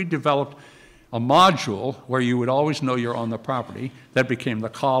system. Then we developed a module where you would always know you're on the property. That became the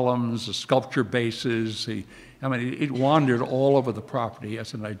columns, the sculpture bases, it wandered all over the property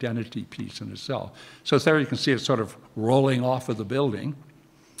as an identity piece in itself. So there you can see it sort of rolling off of the building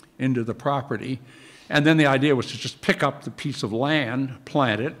into the property. And then the idea was to just pick up the piece of land,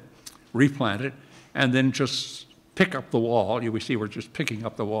 plant it, replant it, and then just pick up the wall. We see we're just picking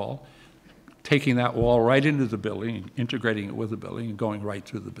up the wall, taking that wall right into the building, integrating it with the building, and going right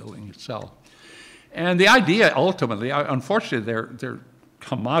through the building itself. And the idea, ultimately, unfortunately, they're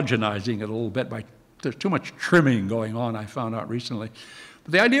homogenizing it a little bit by there's too much trimming going on, I found out recently.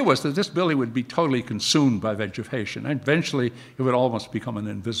 But the idea was that this building would be totally consumed by vegetation, and eventually it would almost become an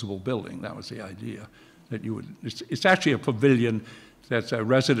invisible building. That was the idea, that you would, it's actually a pavilion that's a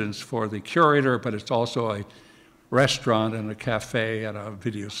residence for the curator, but it's also a restaurant and a cafe and a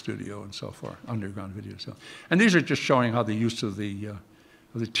video studio and so forth, underground video studio. And these are just showing how the use of the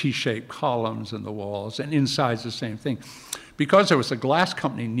T-shaped columns and the walls, and inside's the same thing. Because there was a glass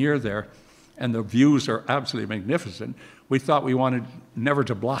company near there, and the views are absolutely magnificent, we thought we wanted never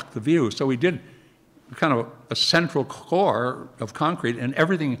to block the view. So we did kind of a central core of concrete, and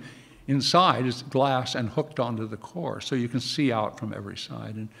everything inside is glass and hooked onto the core, so you can see out from every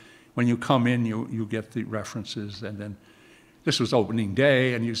side. And when you come in, you get the references. And then this was opening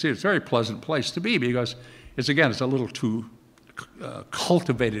day, and you see it's a very pleasant place to be, because it's a little too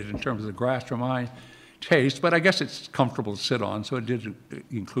cultivated in terms of the grass for my taste, but I guess it's comfortable to sit on, so it did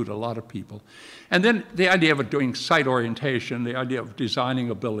include a lot of people. And then the idea of doing site orientation, the idea of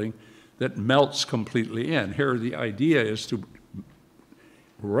designing a building that melts completely in. Here the idea is to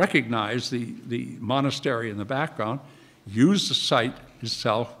recognize the monastery in the background, use the site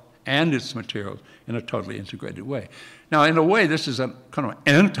itself and its materials in a totally integrated way. Now, in a way, this is a kind of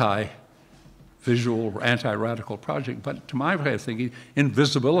anti-visual, anti-radical project, but to my way of thinking,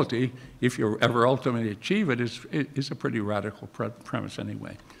 invisibility, if you ever ultimately achieve it, is a pretty radical premise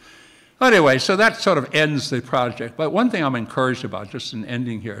anyway. Anyway, so that sort of ends the project. But one thing I'm encouraged about, just in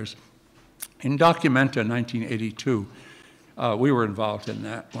ending here, is in Documenta 1982, we were involved in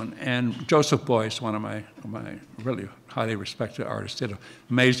that one. And Joseph Beuys, one of my really highly respected artists, did an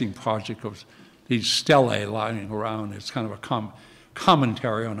amazing project of these stelae lying around. It's kind of a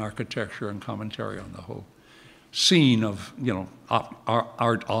commentary on architecture and commentary on the whole scene of, you know,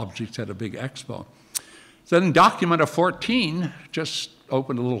 art objects at a big expo. Then Documenta 14 just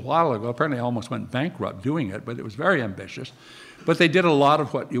opened a little while ago. Apparently I almost went bankrupt doing it, but it was very ambitious. But they did a lot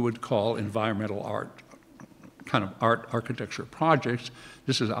of what you would call environmental art, kind of architecture projects.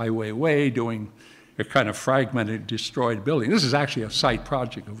 This is Ai Weiwei doing a kind of fragmented, destroyed building. This is actually a site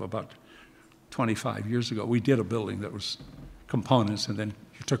project of about 25 years ago. We did a building that was components and then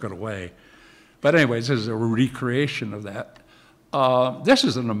you took it away. But anyways, this is a recreation of that. This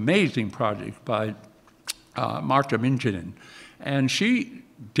is an amazing project by Marta Minjinen. And she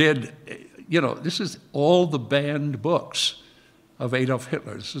did, you know, this is all the banned books of Adolf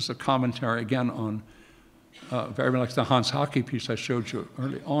Hitler. This is a commentary, again, on, very much like the Hans Hacke piece I showed you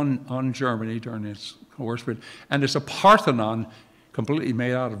earlier, on Germany during its worst period. And it's a Parthenon completely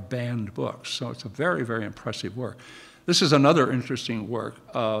made out of banned books. So it's a very, very impressive work. This is another interesting work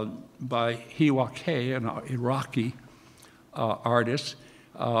by Hiwa Kei, an Iraqi artist.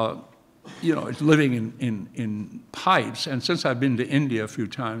 You know, it's living in pipes. And since I've been to India a few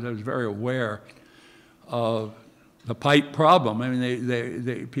times, I was very aware of the pipe problem. I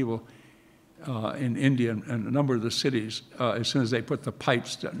mean, people in India and a number of the cities, as soon as they put the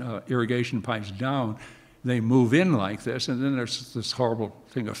pipes, irrigation pipes down, they move in like this, and then there's this horrible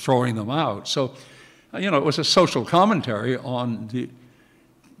thing of throwing them out. So, you know, it was a social commentary on the,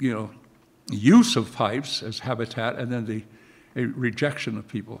 you know, use of pipes as habitat, and then a rejection of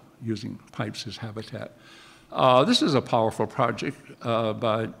people using pipes as habitat. This is a powerful project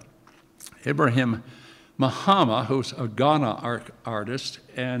by Ibrahim Mahama, who's a Ghana artist,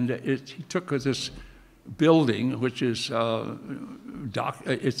 and he took this building, which is,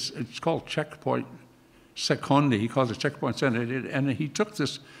 it's called Checkpoint Secondi. He calls it Checkpoint Secondi, and he took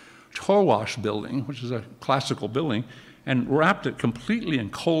this tow wash building, which is a classical building, and wrapped it completely in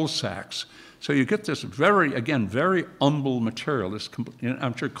coal sacks. So you get this very, again, very humble material. This,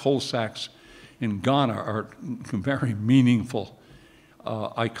 I'm sure coal sacks in Ghana are a very meaningful,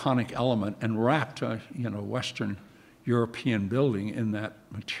 iconic element, and wrapped a, you know, Western European building in that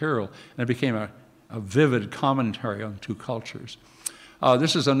material. And it became a vivid commentary on two cultures.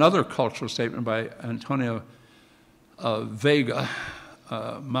 This is another cultural statement by Antonio Vega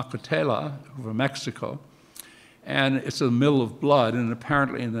Macotela from Mexico. And it's a mill of blood, and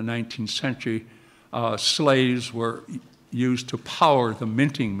apparently in the 19th century, slaves were used to power the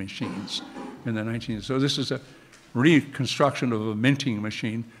minting machines in the 19th. So this is a reconstruction of a minting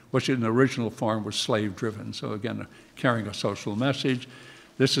machine, which in the original form was slave-driven. So again, carrying a social message.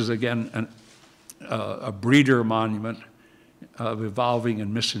 This is again a breeder monument of evolving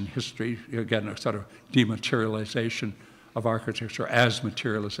and missing history. Again, a sort of dematerialization of architecture as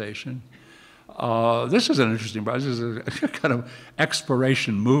materialization. This is an interesting project. This is a kind of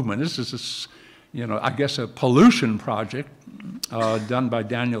exploration movement. This is, you know, I guess a pollution project done by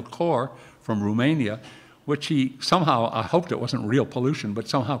Daniel Kor from Romania, which he somehow, I hoped it wasn't real pollution, but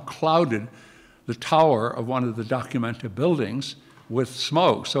somehow clouded the tower of one of the Documenta buildings with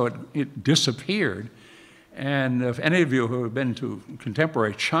smoke, so it disappeared. And if any of you who have been to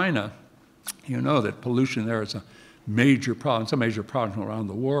contemporary China, you know that pollution there is a major problem. It's a major problem around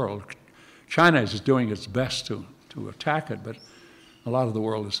the world. China is doing its best to attack it, but a lot of the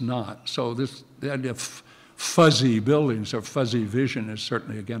world is not. So the idea of fuzzy buildings or fuzzy vision is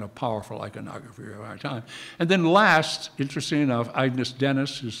certainly, again, a powerful iconography of our time. And then last, interestingly enough, Agnes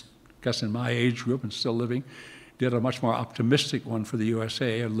Dennis, who's, I guess, in my age group and still living, did a much more optimistic one for the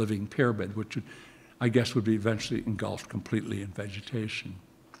USA, a living pyramid, which I guess would be eventually engulfed completely in vegetation.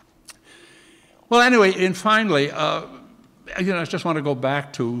 Well, anyway, and finally, you know, I just want to go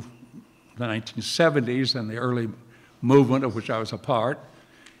back to the 1970s and the early movement of which I was a part.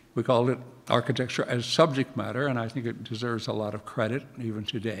 We called it architecture as subject matter, and I think it deserves a lot of credit even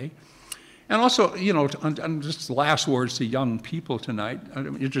today. And also, you know, and just last words to young people tonight.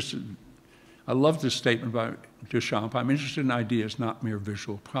 I love this statement by Duchamp. I'm interested in ideas, not mere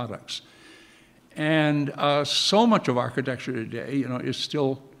visual products. And so much of architecture today, you know, is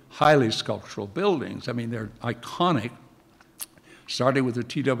still highly sculptural buildings. I mean, they're iconic, starting with the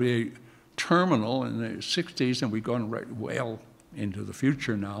TWA terminal in the 60s, and we've gone right well into the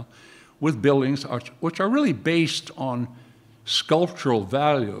future now, with buildings which are really based on sculptural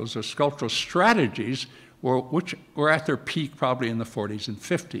values or sculptural strategies which were at their peak probably in the 40s and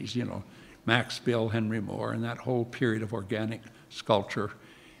 50s, you know, Max Bill, Henry Moore, and that whole period of organic sculpture,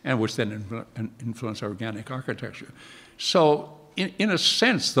 and which then influenced organic architecture. So in a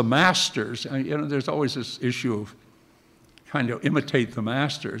sense, the masters, you know, there's always this issue of trying to imitate the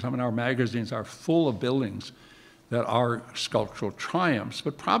masters. I mean, our magazines are full of buildings that are sculptural triumphs,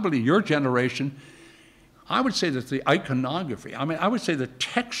 but probably your generation, I would say that the iconography, I mean, I would say the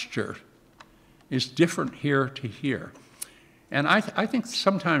texture is different here to here. And I think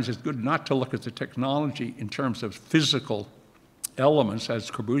sometimes it's good not to look at the technology in terms of physical elements,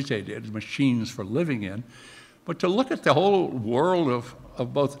 as Corbusier did, machines for living in, but to look at the whole world of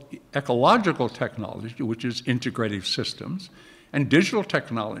both ecological technology, which is integrative systems, and digital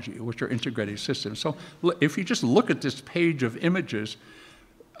technology, which are integrative systems. So if you just look at this page of images,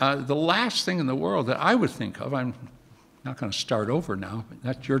 the last thing in the world that I would think of, I'm not going to start over now,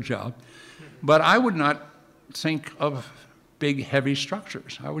 that's your job, but I would not think of big, heavy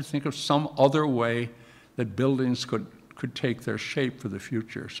structures. I would think of some other way that buildings could take their shape for the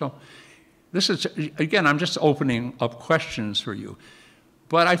future. So this is, again, I'm just opening up questions for you.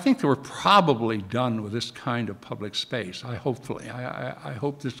 But I think that we're probably done with this kind of public space. I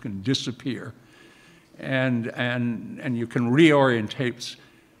hope this can disappear, and you can reorientate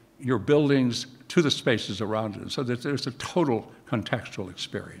your buildings to the spaces around it, so that there's a total contextual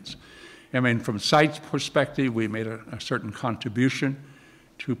experience. I mean, from site's perspective, we made a certain contribution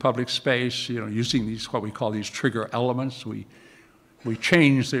to public space, you know, using these, what we call these trigger elements. We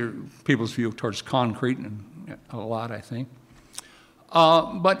changed people's view towards concrete and a lot, I think.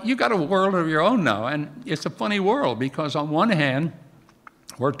 But you got a world of your own now, and it's a funny world, because on one hand,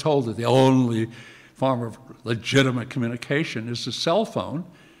 we're told that the only form of legitimate communication is the cell phone,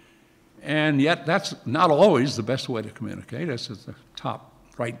 and yet that's not always the best way to communicate, as the top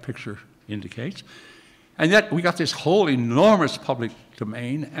right picture indicates. And yet we got this whole enormous public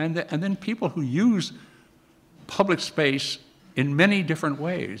domain, and then people who use public space in many different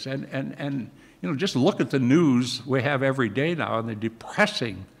ways. And you know, just look at the news we have every day now and the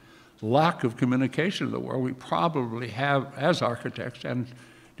depressing lack of communication in the world we probably have as architects and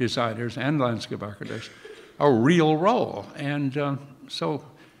designers and landscape architects a real role. And so,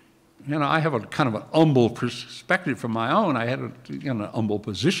 you know, I have a kind of an humble perspective from my own. I had an humble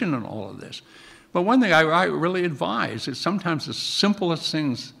position in all of this. But one thing I really advise is sometimes the simplest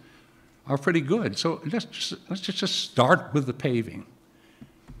things are pretty good. So let's just start with the paving.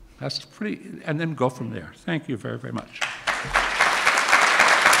 That's pretty, and then go from there. Thank you very, very much.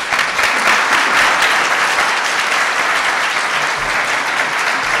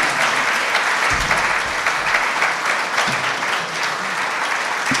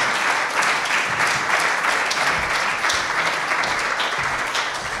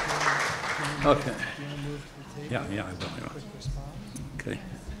 Okay. Yeah, I will. Okay.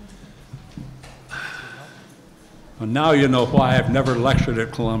 Well, now you know why I've never lectured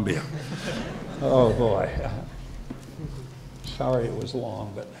at Columbia. Oh, boy. Sorry it was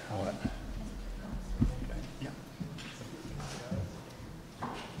long, but what? Yeah.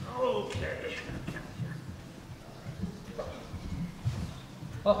 Okay.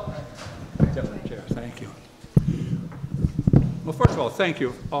 Oh, definitely, Chair. Thank you. Well, first of all, thank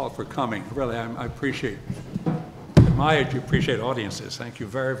you all for coming. Really, I appreciate, at my age, you appreciate audiences. Thank you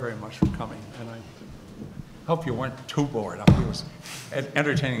very, very much for coming. And I hope you weren't too bored. I mean, it was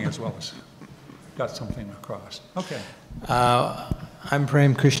entertaining as well as got something across. Okay. I'm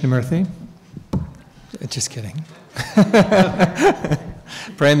Prem Krishnamurthy. Just kidding.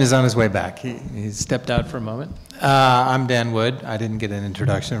 Prem is on his way back. He stepped out for a moment. I'm Dan Wood. I didn't get an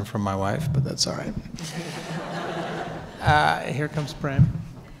introduction from my wife, but that's all right. Here comes Prem.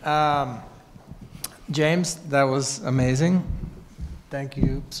 James, that was amazing. Thank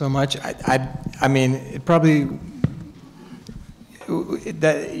you so much. I mean, it probably,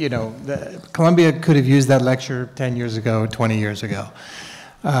 you know, Columbia could have used that lecture 10 years ago, 20 years ago.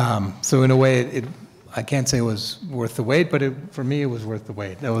 So in a way, I can't say it was worth the wait, but for me, it was worth the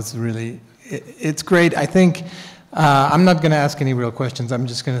wait. That was really, it's great. I think, I'm not going to ask any real questions. I'm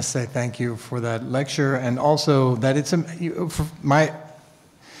just going to say thank you for that lecture, and also that it's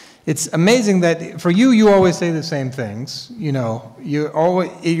amazing that for you always say the same things. You know,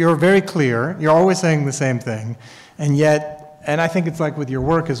 you're very clear. You're always saying the same thing, and yet, and I think it's like with your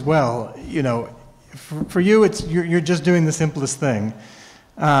work as well. You know, for you, you're just doing the simplest thing.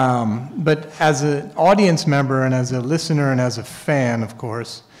 But as an audience member and as a listener and as a fan, of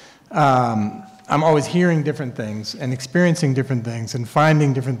course, I'm always hearing different things and experiencing different things and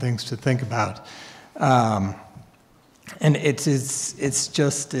finding different things to think about. And it's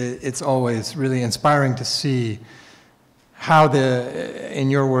always really inspiring to see how in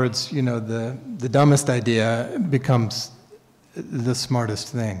your words, the dumbest idea becomes the smartest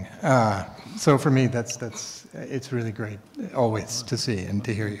thing. So for me, it's really great always to see and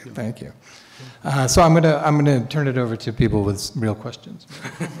to hear you. Thank you. So I'm gonna turn it over to people with real questions.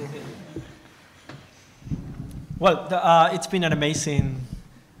 Well, it's been an amazing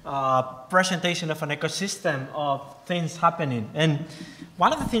presentation of an ecosystem of things happening. And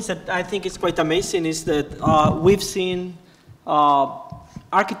one of the things that I think is quite amazing is that we've seen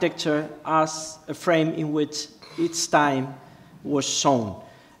architecture as a frame in which its time was shown.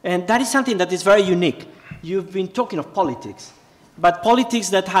 And that is something that is very unique. You've been talking of politics, but politics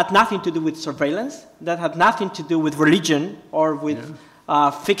that had nothing to do with surveillance, that had nothing to do with religion or with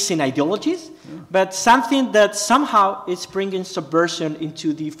fixing ideologies, but something that somehow is bringing subversion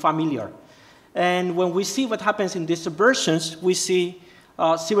into the familiar. And when we see what happens in these subversions, we see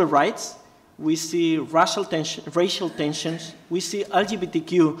civil rights, we see racial tensions, we see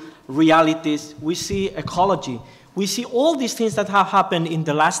LGBTQ realities, we see ecology. We see all these things that have happened in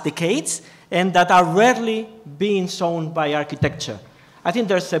the last decades and that are rarely being shown by architecture. I think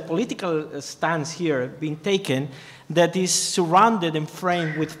there's a political stance here being taken that is surrounded and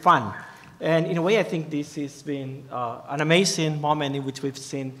framed with fun. And in a way, I think this has been an amazing moment in which we've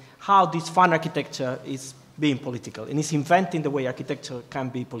seen how this fun architecture is being political and is inventing the way architecture can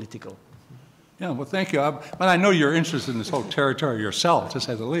be political. Yeah, well, thank you. But I know you're interested in this whole territory yourself, to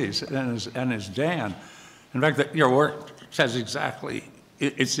say the least, and as Dan. In fact, your work says exactly,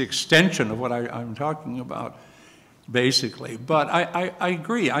 it's the extension of what I'm talking about, basically. But I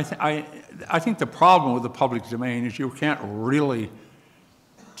agree. I think the problem with the public domain is you can't really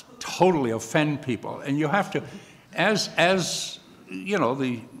totally offend people. And you have to, as you know,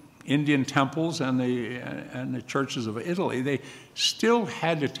 the Indian temples and the churches of Italy, they still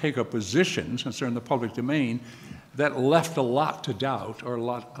had to take a position, since they're in the public domain, that left a lot to doubt or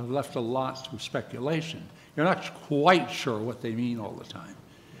left a lot to speculation. You're not quite sure what they mean all the time.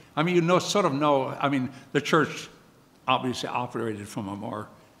 I mean, I mean, the church obviously operated from a more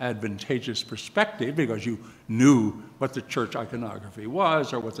advantageous perspective because you knew what the church iconography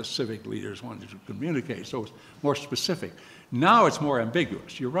was or what the civic leaders wanted to communicate, so it's more specific. Now it's more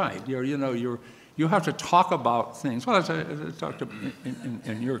ambiguous. You're right. You have to talk about things. Well, as I talked about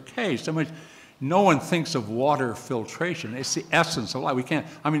in your case, I mean, no one thinks of water filtration. It's the essence of life. We can't.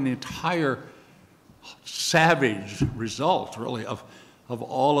 I mean, the entire savage result, really, of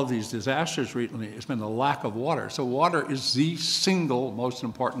all of these disasters recently has been the lack of water. So water is the single most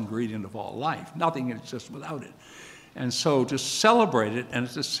important ingredient of all life. Nothing exists without it. And so to celebrate it and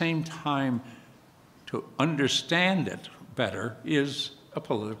at the same time to understand it better is a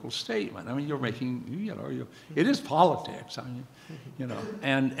political statement. I mean, you're making, it is politics. I mean,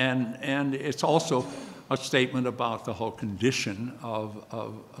 and it's also a statement about the whole condition of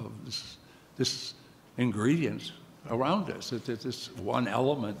this ingredient around us. It's this one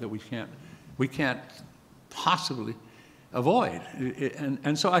element that we can't possibly avoid.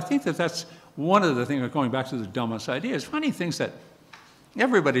 And so I think that's one of the things, going back to the dumbest idea, is finding things that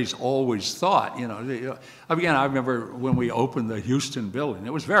everybody's always thought. Again, I remember when we opened the Houston building,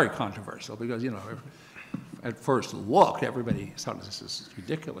 it was very controversial because, at first look, everybody thought this is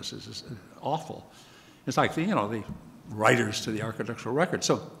ridiculous, this is awful. It's like the writers to the architectural record.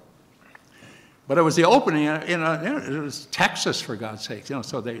 But it was the opening, it was Texas, for God's sake,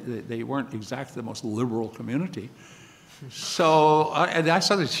 so they weren't exactly the most liberal community. So and I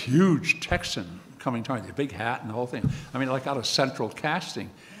saw this huge Texan coming toward me, the big hat and the whole thing. I mean, like out of central casting.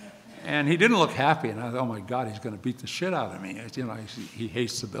 And he didn't look happy, and I thought, oh my God, he's going to beat the shit out of me. He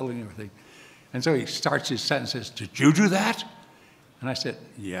hates the building and everything. And so he starts his sentence, says, "Did you do that?" And I said,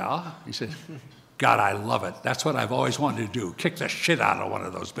 "Yeah." He said, "God, I love it. That's what I've always wanted to do, kick the shit out of one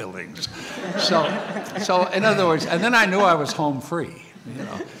of those buildings." So in other words, and then I knew I was home free,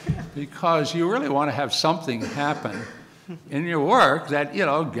 because you really want to have something happen in your work that,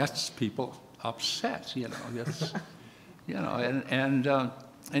 gets people upset, and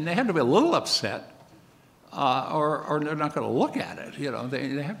they have to be a little upset, or they're not going to look at it,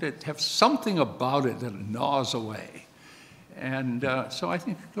 They have to have something about it that gnaws away. And so I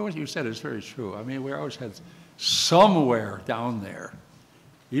think what you said is very true. I mean, we always had somewhere down there,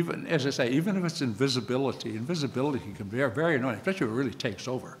 even, as I say, even if it's invisibility can be very, very annoying, especially if it really takes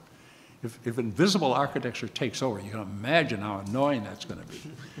over. if invisible architecture takes over, you can imagine how annoying that's going to be.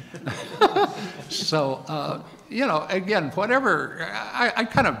 So, you know, again, whatever, I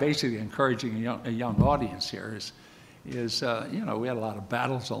kind of basically encouraging a young audience here is you know, we had a lot of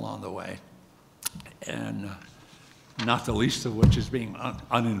battles along the way, and not the least of which is being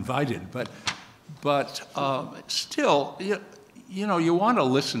uninvited, but still, you know, you want to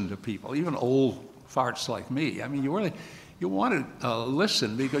listen to people, even old farts like me. I mean, you want to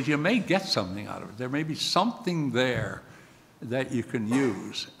listen because you may get something out of it. There may be something there that you can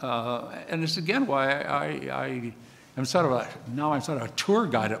use. And it's again why I am sort of now I'm sort of a tour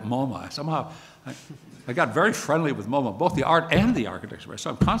guide at MoMA. Somehow I got very friendly with MoMA, both the art and the architecture. So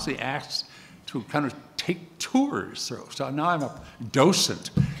I'm constantly asked to kind of take tours through. So now I'm a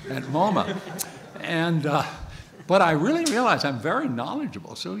docent at MoMA. And, but I really realize I'm very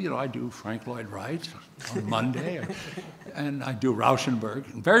knowledgeable. So, you know, I do Frank Lloyd Wright on Monday, and I do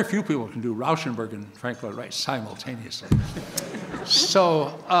Rauschenberg. And very few people can do Rauschenberg and Frank Lloyd Wright simultaneously.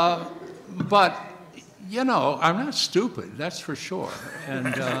 So, but, you know, I'm not stupid, that's for sure.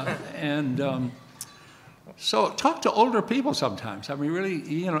 So talk to older people sometimes. I mean, really,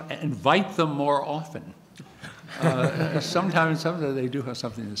 you know, invite them more often. Sometimes they do have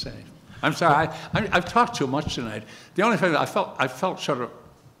something to say. I'm sorry, I've talked too much tonight. The only thing I felt sort of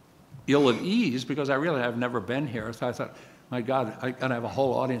ill at ease because I really have never been here. So I thought, my God, I'm gonna have a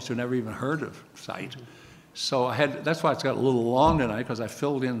whole audience who never even heard of SITE. So that's why it's got a little long tonight, because I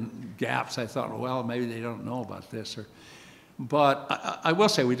filled in gaps. I thought, well, maybe they don't know about this. But I will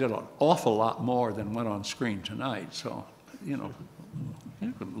say we did an awful lot more than went on screen tonight. So, you know,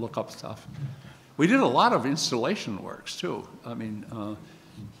 you can look up stuff. We did a lot of installation works, too. I mean,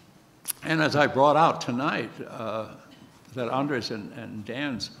 and as I brought out tonight, that Andres and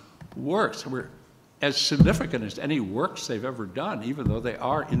Dan's works were as significant as any works they've ever done, even though they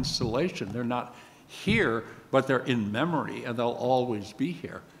are installation. They're not here, but they're in memory, and they'll always be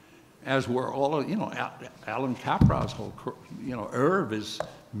here. As were all of, you know, Alan Caprow's whole, you know, Irv is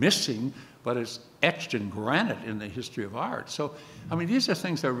missing, but it's etched in granite in the history of art. So, I mean, these are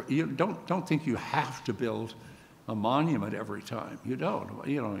things that you don't think you have to build a monument every time. You don't.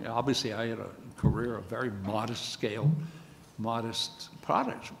 You know, obviously I had a career of very modest scale, modest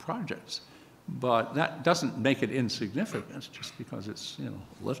projects. But that doesn't make it insignificant just because it's, you know,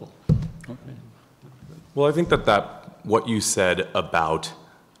 little. Okay. Well, I think that what you said about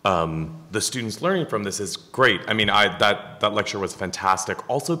the students learning from this is great. I mean, that lecture was fantastic.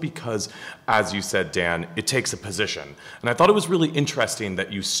 Also because, as you said, Dan, it takes a position. And I thought it was really interesting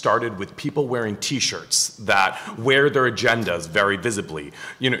that you started with people wearing T-shirts that wear their agendas very visibly.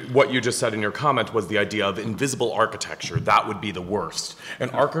 You know, what you just said in your comment was the idea of invisible architecture. That would be the worst.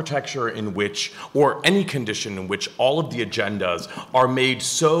 An architecture in which, or any condition in which all of the agendas are made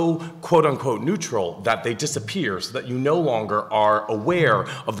so quote-unquote neutral that they disappear so that you no longer are aware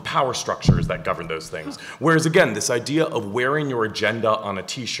of the power structures that govern those things. Whereas again, this idea of wearing your agenda on a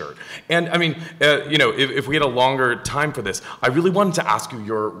T-shirt. And I mean, you know, if we had a longer time for this, I really wanted to ask you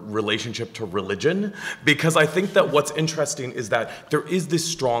your relationship to religion, because I think that what's interesting is that there is this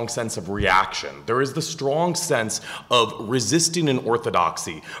strong sense of reaction. There is the strong sense of resisting an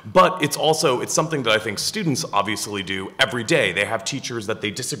orthodoxy, but it's something that I think students obviously do every day. They have teachers that they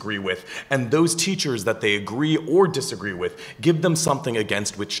disagree with, and those teachers that they agree or disagree with give them something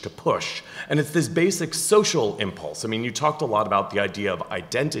against which to push. And it's this basic social impulse. I mean, you talked a lot about the idea of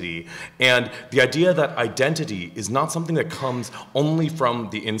identity, and the idea that identity is not something that comes only from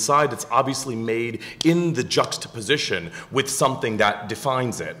the inside. It's obviously made in the juxtaposition with something that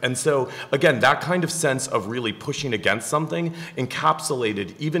defines it. And so, again, that kind of sense of really pushing against something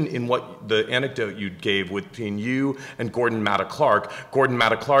encapsulated even in what the anecdote you gave between you and Gordon Matta-Clark. Gordon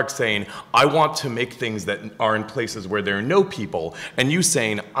Matta-Clark saying, I want to make things that are in places where there are no people, and you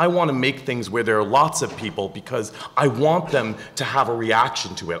saying, I want to make things where there are lots of people because I want them to have a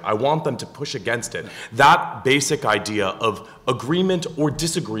reaction to it. I want them to push against it. That basic idea of agreement or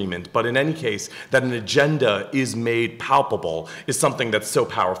disagreement, but in any case, that an agenda is made palpable is something that's so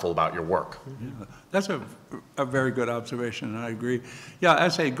powerful about your work. Yeah, that's a very good observation, and I agree. Yeah, I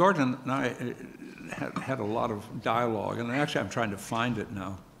say Gordon and I had a lot of dialogue, and actually I'm trying to find it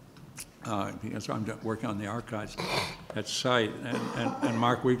now. Because I'm working on the archives at SITE, and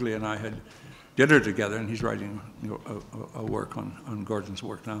Mark Weegley and I had dinner together, and he's writing a work on Gordon's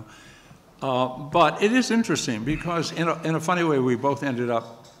work now. But it is interesting because in a funny way we both ended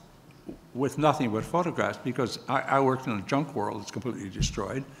up with nothing but photographs, because I worked in a junk world that's completely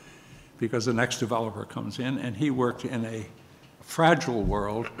destroyed because the next developer comes in, and he worked in a fragile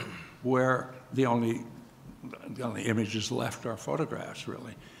world where the only images left are photographs,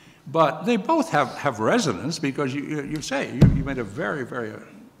 really. But they both have resonance because you made a very, very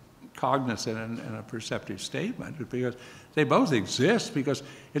cognizant and a perceptive statement, because they both exist, because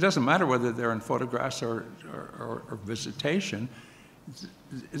it doesn't matter whether they're in photographs or visitation.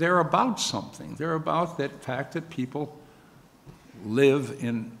 They're about something. They're about that fact that people live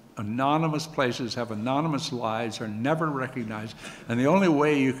in anonymous places, have anonymous lives, are never recognized, and the only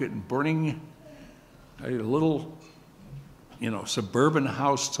way you can bring a little, suburban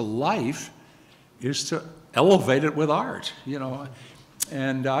house to life is to elevate it with art,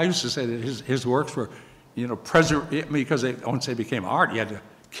 And I used to say that his works were, because they, once they became art, you had to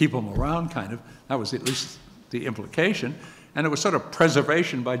keep them around, kind of. That was at least the implication. And it was sort of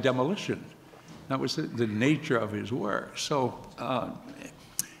preservation by demolition. That was the nature of his work. So,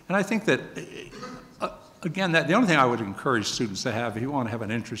 and I think that, again, the only thing I would encourage students to have, if you want to have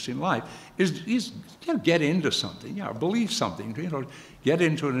an interesting life, is get into something, believe something, get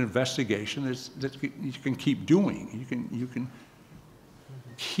into an investigation that you can keep doing. You can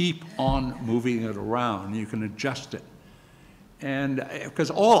keep on moving it around. You can adjust it. And because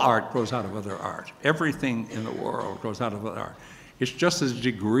all art grows out of other art. Everything in the world grows out of other art. It's just a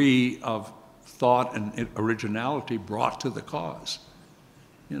degree of thought and originality brought to the cause.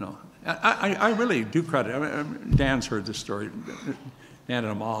 I really do credit. Dan's heard this story. Dan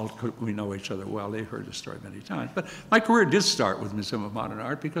and Amal, we know each other well. They've heard this story many times. But my career did start with Museum of Modern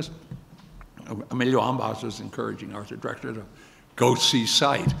Art because Emilio Ambas was encouraging art director to go see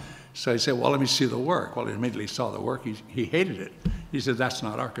site. So I said, well, let me see the work. Well, he immediately saw the work. He hated it. He said, that's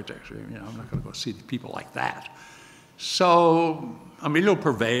not architecture. I'm not going to go see people like that. So Emilio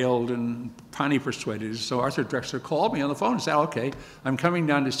prevailed and finally persuaded us. So Arthur Drexler called me on the phone and said, okay, I'm coming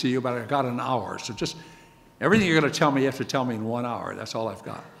down to see you, but I've got an hour. So just everything you're going to tell me, you have to tell me in 1 hour. That's all I've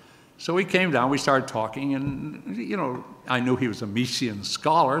got. So we came down, we started talking, and, I knew he was a Miesian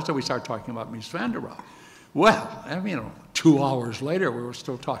scholar, so we started talking about Mies van der Rohe. Well, 2 hours later, we were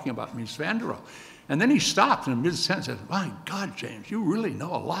still talking about Mies van der Rohe. And then he stopped in mid-sentence and said, my God, James, you really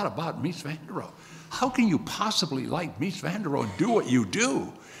know a lot about Mies van der Rohe. How can you possibly like Mies van der Rohe and do what you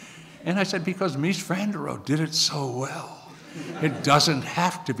do? And I said, because Mies van der Rohe did it so well. It doesn't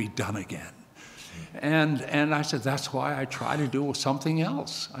have to be done again. And I said, that's why I try to do something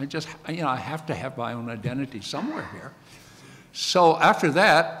else. I have to have my own identity somewhere here. So after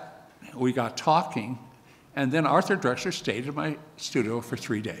that, we got talking. And then Arthur Drexler stayed in my studio for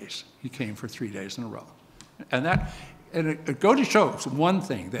 3 days. He came for 3 days in a row. And it goes to show one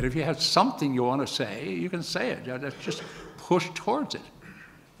thing, that if you have something you want to say, you can say it. Just push towards it.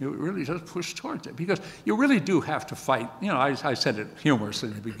 You really just push towards it. Because you really do have to fight. I said it humorously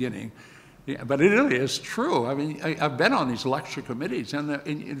in the beginning, but it really is true. I mean, I've been on these lecture committees, and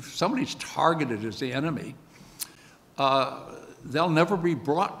if somebody's targeted as the enemy, they'll never be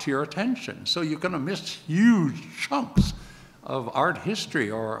brought to your attention. So you're going to miss huge chunks of art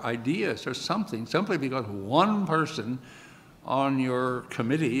history or ideas or something, simply because one person on your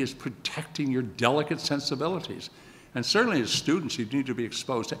committee is protecting your delicate sensibilities. And certainly as students, you need to be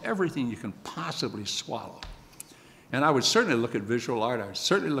exposed to everything you can possibly swallow. And I would certainly look at visual art, I would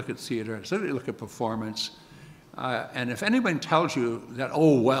certainly look at theater, I would certainly look at performance. And if anyone tells you that,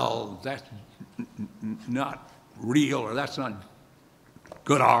 oh, well, that's not real, or that's not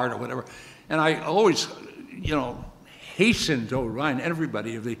good art, or whatever. And I always, hasten to remind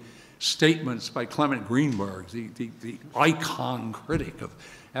everybody of the statements by Clement Greenberg, the icon critic of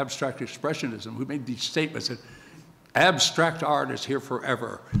abstract expressionism, who made these statements that abstract art is here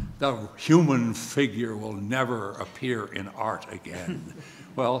forever. The human figure will never appear in art again.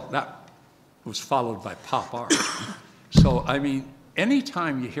 Well, that was followed by pop art. So, I mean,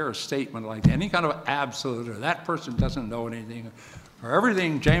 anytime you hear a statement like any kind of absolute, or that person doesn't know anything, or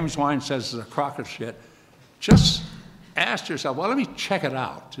everything James Wine says is a crock of shit, just ask yourself, well, let me check it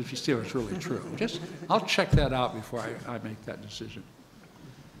out if you see if it's really true. I'll check that out before I make that decision.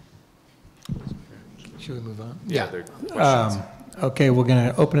 Should we move on? Yeah. Okay, we're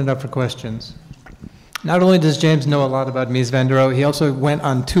going to open it up for questions. Not only does James know a lot about Mies van der Rohe, he also went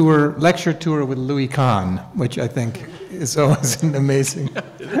on lecture tour with Louis Kahn, which I think is always an amazing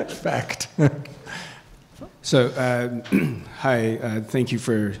fact. So, hi, thank you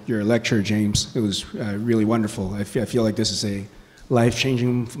for your lecture, James. It was really wonderful. I feel like this is a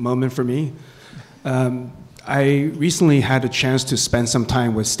life-changing moment for me. I recently had a chance to spend some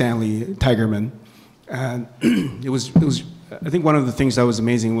time with Stanley Tigerman. And it was, I think one of the things that was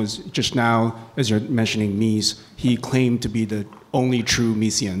amazing was just now, as you're mentioning Mies, he claimed to be the only true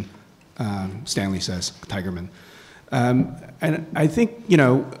Miesian, Stanley says, Tigerman. And I think,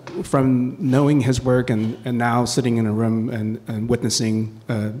 from knowing his work and now sitting in a room and witnessing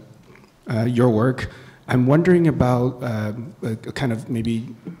your work. I'm wondering about a kind of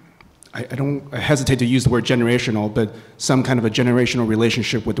maybe, I hesitate to use the word generational, but some kind of a generational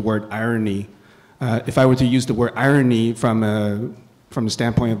relationship with the word irony. If I were to use the word irony from the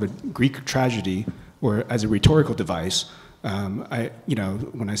standpoint of a Greek tragedy or as a rhetorical device,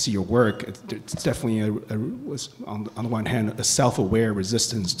 when I see your work, it's definitely on the one hand, a self-aware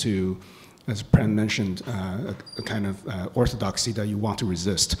resistance to, as Penn mentioned, a kind of orthodoxy that you want to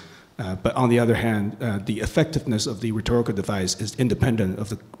resist. But on the other hand, the effectiveness of the rhetorical device is independent of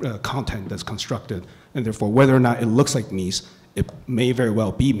the content that's constructed, and therefore, whether or not it looks like Mies, it may very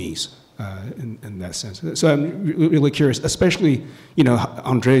well be Mies in that sense. So I'm really curious, especially,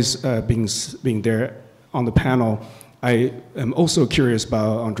 Andres being there on the panel. I am also curious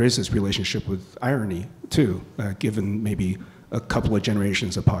about Andres' relationship with irony, too, given maybe a couple of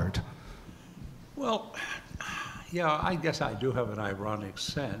generations apart. Well, yeah, I guess I do have an ironic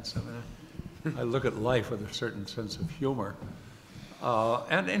sense. I mean, I look at life with a certain sense of humor.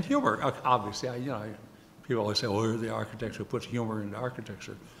 And humor, obviously, people always say, oh, you're the architect who puts humor into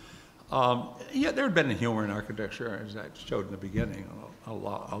architecture. Yeah, there had been humor in architecture, as I showed in the beginning, a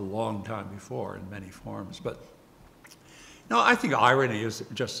long time before in many forms. But no, I think irony is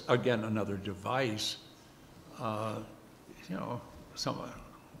just, again, another device.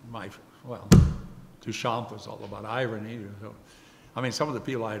 Duchamp was all about irony. So, I mean, some of the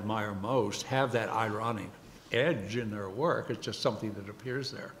people I admire most have that ironic edge in their work. It's just something that appears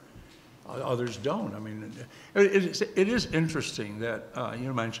there. Others don't. I mean, it is interesting that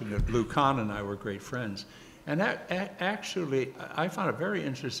you mentioned that Lou Kahn and I were great friends. And actually, I found it very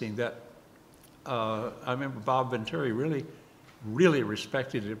interesting that I remember Bob Venturi really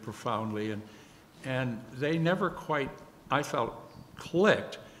respected it profoundly, and they never quite, I felt,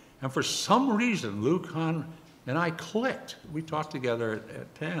 clicked. And for some reason, Lou Kahn and I clicked. We talked together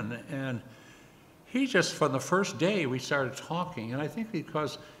at Penn, and he just, from the first day, we started talking. And I think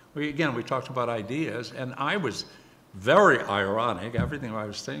because, we talked about ideas, and I was very ironic. Everything I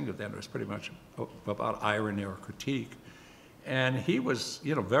was saying then was pretty much about irony or critique. And he was,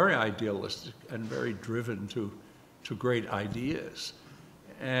 very idealistic and very driven to great ideas.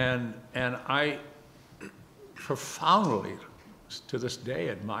 And I profoundly, to this day,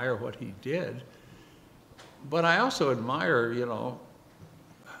 admire what he did. But I also admire,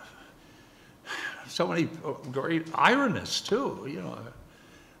 so many great ironists too,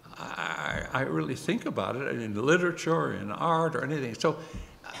 I really think about it in literature, in art, or anything. So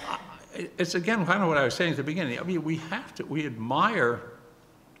it's, again, kind of what I was saying at the beginning. I mean, we admire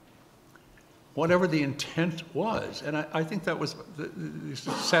whatever the intent was. And I think that was the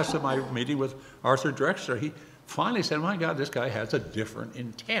success of my meeting with Arthur Drexler. He finally said, my God, this guy has a different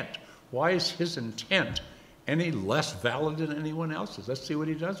intent. Why is his intent any less valid than anyone else's? Let's see what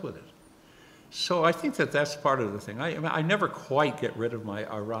he does with it. So I think that that's part of the thing. I never quite get rid of my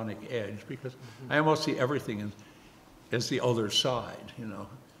ironic edge because I almost see everything as the other side,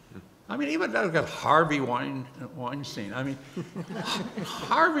 I mean, even I've got Harvey Weinstein. I mean,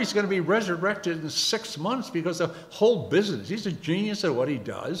 Harvey's going to be resurrected in 6 months because the whole business, he's a genius at what he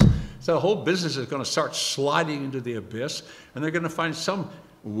does. So the whole business is going to start sliding into the abyss, and they're going to find some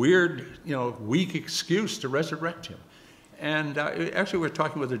weird, weak excuse to resurrect him. And actually, we're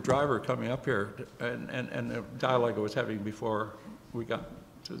talking with a driver coming up here, and the dialogue I was having before we got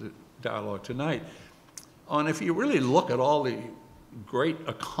to the dialogue tonight, on if you really look at all the great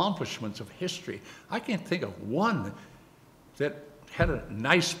accomplishments of history, I can't think of one that had a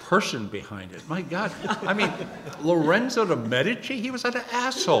nice person behind it. My God, I mean, Lorenzo de' Medici, he was an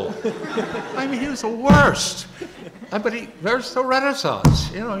asshole. I mean, he was the worst. But there's the Renaissance,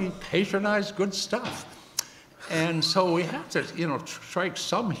 he patronized good stuff. And so we have to, strike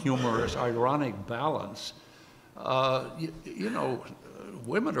some humorous, ironic balance.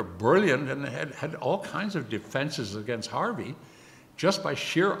 Women are brilliant and had all kinds of defenses against Harvey just by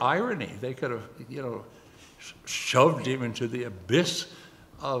sheer irony. They could have, shoved him into the abyss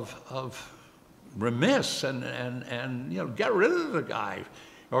of remiss and get rid of the guy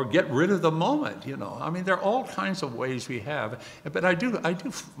or get rid of the moment, I mean, there are all kinds of ways we have, but I do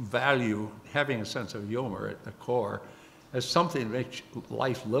value having a sense of humor at the core as something that makes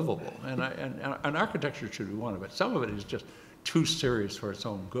life livable, and architecture should be one of it. Some of it is just too serious for its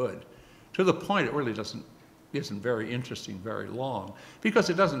own good, to the point it really isn't very interesting very long, because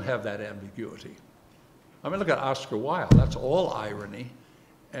it doesn't have that ambiguity. I mean, look at Oscar Wilde, that's all irony,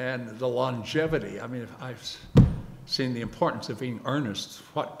 and the longevity. I mean, I've seen the importance of being earnest,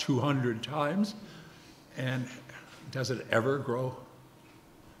 200 times, and does it ever grow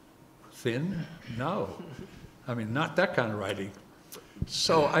thin? No. I mean, not that kind of writing.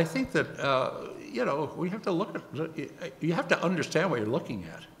 So I think that, you know, we have to look at, you have to understand what you're looking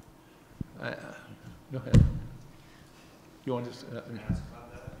at. Go ahead. You want to?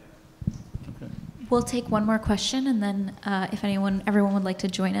 Okay. We'll take one more question, and then if everyone would like to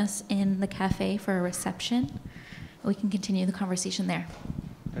join us in the cafe for a reception, we can continue the conversation there.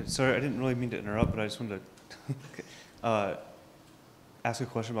 Sorry, I didn't really mean to interrupt, but I just wanted to ask a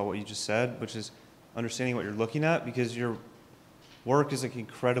question about what you just said, which is understanding what you're looking at, because your work is like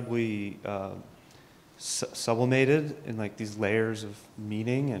incredibly sublimated in like these layers of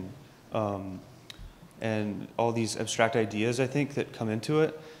meaning and all these abstract ideas, I think, that come into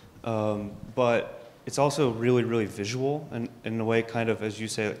it. But it's also really, really visual and in a way kind of, as you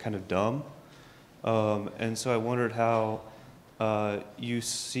say, kind of dumb. And so I wondered how you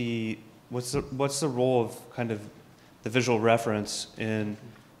see, what's the role of kind of the visual reference in,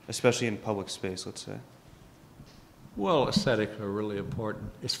 especially in public space, let's say? Well, aesthetic are really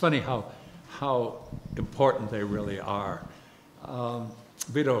important. It's funny how important they really are.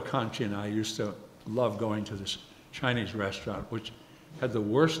 Vito Conchi and I used to love going to this Chinese restaurant, which had the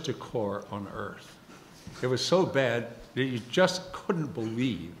worst decor on earth. It was so bad that you just couldn't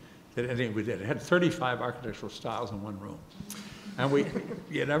believe that anything we did. It had 35 architectural styles in one room.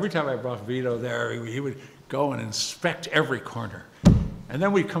 And every time I brought Vito there, he would go and inspect every corner. And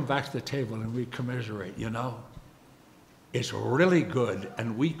then we'd come back to the table and we'd commiserate, you know. It's really good,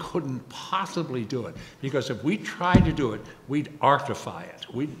 and we couldn't possibly do it, because if we tried to do it, we'd artify it.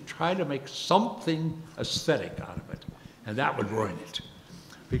 We'd try to make something aesthetic out of it, and that would ruin it.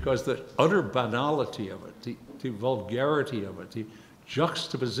 Because the utter banality of it, the vulgarity of it, the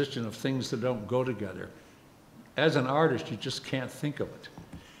juxtaposition of things that don't go together, as an artist, you just can't think of it.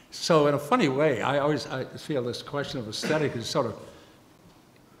 So in a funny way, I feel this question of aesthetic is sort of,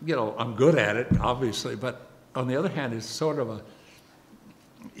 you know, I'm good at it, obviously, but on the other hand, it's sort of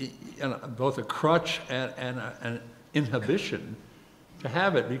both a crutch and an inhibition to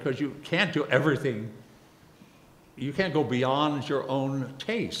have it, because you can't do everything. You can't go beyond your own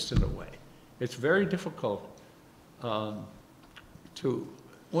taste in a way. It's very difficult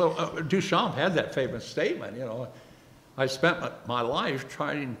Duchamp had that famous statement, you know, I spent my life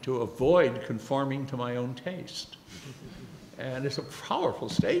trying to avoid conforming to my own taste. And it's a powerful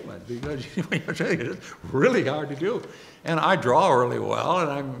statement, because it's really hard to do. And I draw really well, and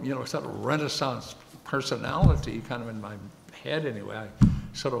I'm, you know, sort of Renaissance personality kind of in my head anyway. I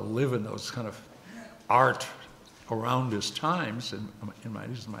sort of live in those kind of art around us times in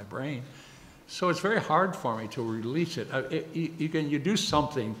my brain. So it's very hard for me to release it. You do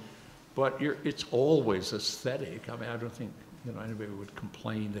something, but it's always aesthetic. I mean, I don't think, you know, anybody would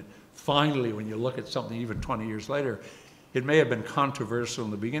complain that finally, when you look at something even 20 years later, it may have been controversial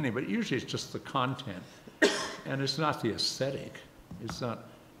in the beginning, but usually it's just the content, and it's not the aesthetic. It's not,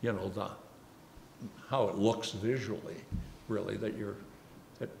 you know, how it looks visually, really, that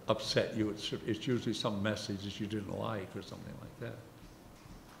upset you. It's usually some message that you didn't like or something like that.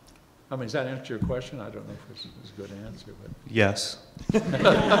 I mean, does that answer your question? I don't know if it's a good answer, but yes.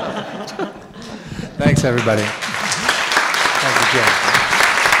 Thanks, everybody. Thank you, Jim.